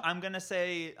 Okay. But I'm gonna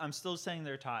say I'm still saying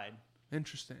they're tied.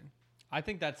 interesting. I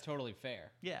think that's totally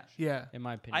fair, Yeah. Yeah, in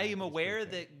my opinion. I think am it's aware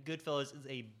pretty fair. that Goodfellas is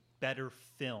a better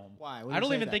film. Why? What I do don't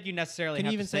say even that? think you necessarily Can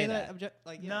have you even to say that? that.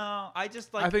 Like, yeah. No, I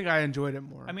just like. I think I enjoyed it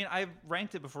more. I mean, I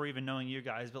ranked it before even knowing you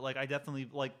guys, but like I definitely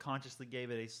like consciously gave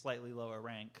it a slightly lower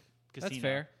rank. Casino. That's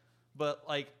fair. But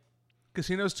like,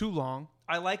 Casino's too long.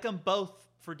 I like them both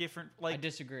for different. I Like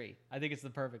disagree. I think it's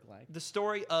the perfect length. the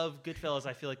story of Goodfellas,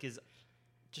 I feel like is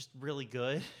just really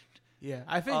good. Yeah,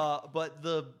 I think But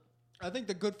the I think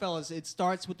the Goodfellas, it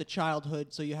starts with the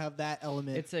childhood, so you have that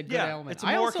element. It's a good Yeah, element. it's a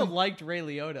I more also liked Ray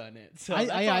Liotta in it. So I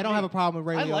that's don't on have me. a problem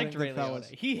with Ray I Liotta liked in Ray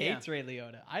Goodfellas. Liotta. He Yeah. hates Ray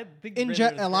Liotta. I think In Ray a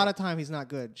Liotta's lot great. of time, he's not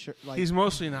good. Sure, like, he's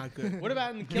mostly not good. What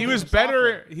about in he Killing was Him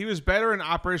better. Softly? He was better in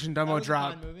Operation that Dumbo was a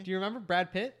Drop. fine movie. Do you remember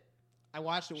Brad Pitt? I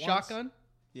watched it once. Shotgun.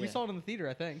 Yeah. We saw it in the theater,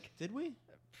 I think. Did we?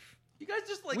 you guys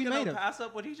just like We gonna made him. pass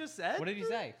up what he just said. What did he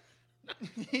say?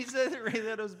 He said that Ray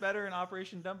Liotta was better in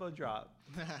Operation Dumbo Drop.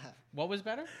 What was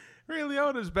better? Ray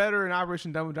Liotta's better in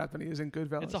Operation Dumbo Drop than he is in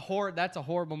Goodfellas. That's a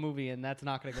horrible movie, and that's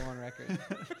not going to go on record.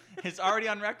 It's already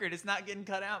on record. It's not getting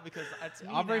cut out because that's me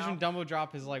Operation now. Dumbo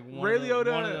Drop is like Ray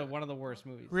Liotta- one of the worst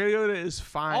movies. Ray Liotta is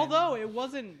fine. Although it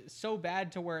wasn't so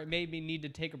bad to where it made me need to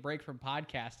take a break from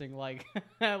podcasting, like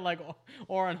like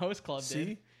Oran Host Club See?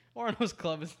 did. Oran Host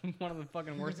Club is one of the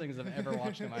fucking worst things I've ever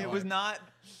watched in my life. It was not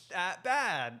that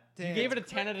bad. You gave it a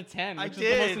 10 out of 10, I which is the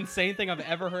most did. insane thing I've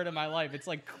ever heard in my life. It's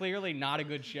like clearly not a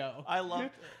good show. I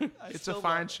loved it. It's a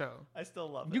fine show. I still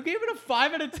love it. You gave it a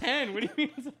 5 out of 10. What do you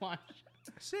mean it's a fine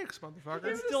show? 6, motherfucker.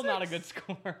 It's still not a good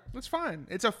score. It's fine.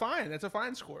 It's a fine. That's a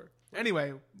fine score.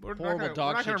 Anyway, we're Horrible not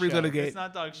dog going to shit show. relitigate. It's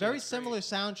not dog shit. Very It's great. similar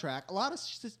soundtrack. A lot of,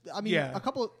 I mean, Yeah. a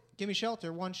couple of Gimme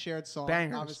Shelter, one shared song,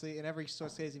 Bangers. obviously, in every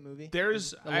Scorsese movie.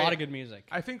 There's A lot of good music.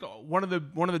 I think one of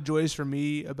the joys for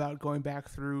me about going back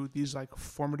through these like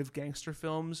formative gangster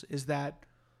films is that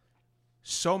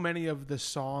so many of the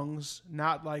songs,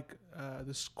 not like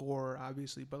the score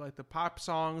obviously, but like the pop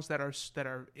songs that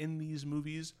are in these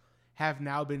movies have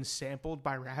now been sampled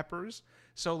by rappers.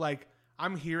 So like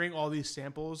I'm hearing all these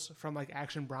samples from like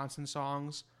Action Bronson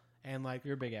songs and like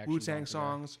You're a big Action Wu-Tang Bronson guy.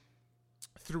 songs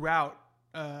throughout.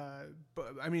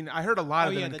 But I mean, I heard a lot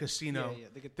of them in Casino.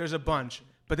 There's a bunch,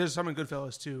 but there's some in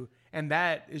Goodfellas too, and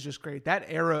that is just great. That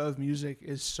era of music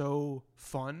is so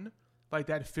fun, like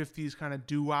that '50s kind of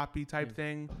doo-woppy type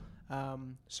thing.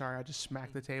 Sorry, I just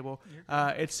smacked the table.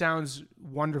 It sounds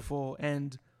wonderful,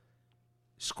 and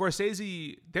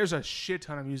Scorsese. There's a shit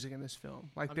ton of music in this film.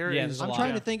 Like there Yeah, is. there's a I'm lot.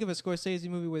 trying to think of a Scorsese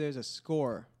movie where there's a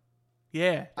score.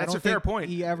 Yeah, I that's don't a fair think point.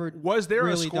 he ever Was there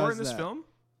really a score does in this that. film?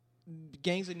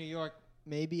 Gangs of New York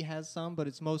maybe has some, but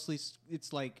it's mostly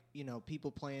it's like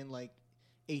people playing like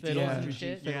Fiddles and 1800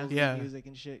 shit. fiddles Yeah. music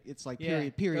and shit. It's like Yeah.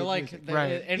 period They're like, music. they're-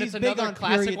 Right. And He's it's big another on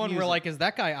classic period one where music. like, is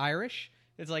that guy Irish?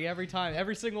 It's like every time,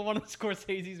 every single one of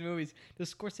Scorsese's movies.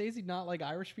 Does Scorsese not like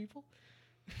Irish people?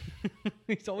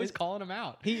 He's always calling them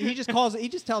out. He just calls it. He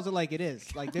just tells it like it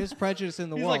is. Like there's prejudice in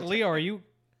the He's world. like, Leo, are you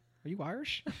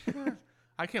Irish?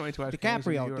 I can't wait to watch Gangs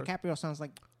of New DiCaprio. York. DiCaprio sounds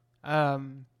like.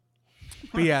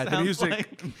 But yeah, the Sounds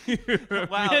music.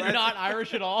 Wow, You're that's- not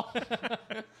Irish at all.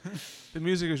 The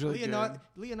music is really Leonardo, good.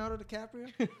 Leonardo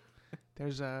DiCaprio.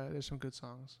 There's some good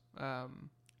songs.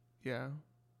 Yeah,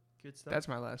 Good stuff. that's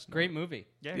my last note. Great movie.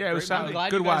 Yeah, it great was solid. I'm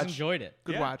glad Good you guys watch. enjoyed it.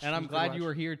 Good Yeah. watch. And It I'm was a good glad you watch.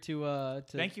 were here to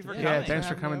Thank you for Yeah, coming. thanks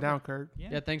for Having me coming over. down, Kirk.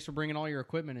 Yeah, thanks for bringing all your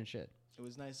equipment and shit. It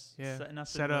was nice. Yeah, Setting us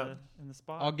set in up. in the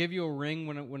spot. I'll give you a ring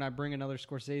when I bring another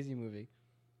Scorsese movie.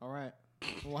 All right.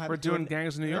 We'll have We're to do doing a-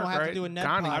 Gangs of New we'll York, have to right? do a Ned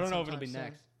Donnie. pod I don't know if it'll be sometime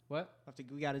soon. next. What?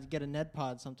 We got to get a Ned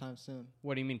pod sometime soon.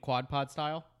 What do you mean, quad pod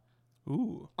style?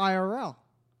 Ooh, IRL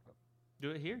Do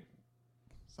it here.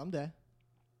 someday.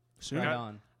 soon Right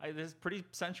on. This is pretty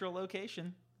central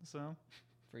location. So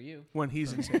For you. when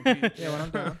he's insane. Yeah, when I'm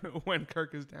down. When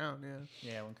Kirk is down.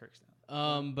 Yeah. yeah, when Kirk's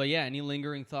down. But yeah, any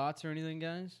lingering thoughts or anything,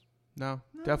 guys? No,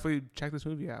 definitely check this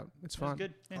movie out. It's It fun. was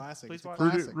good. Yeah, Classic. Please It's a watch.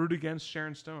 classic. Root against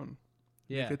Sharon Stone.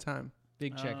 Yeah. Good time.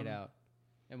 Big check it out.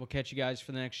 And we'll catch you guys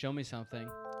for the next Show Me Something.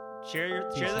 Share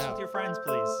Peace this out. with your friends,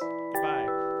 please. Goodbye.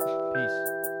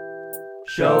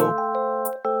 Peace. Show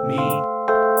me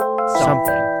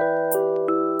something.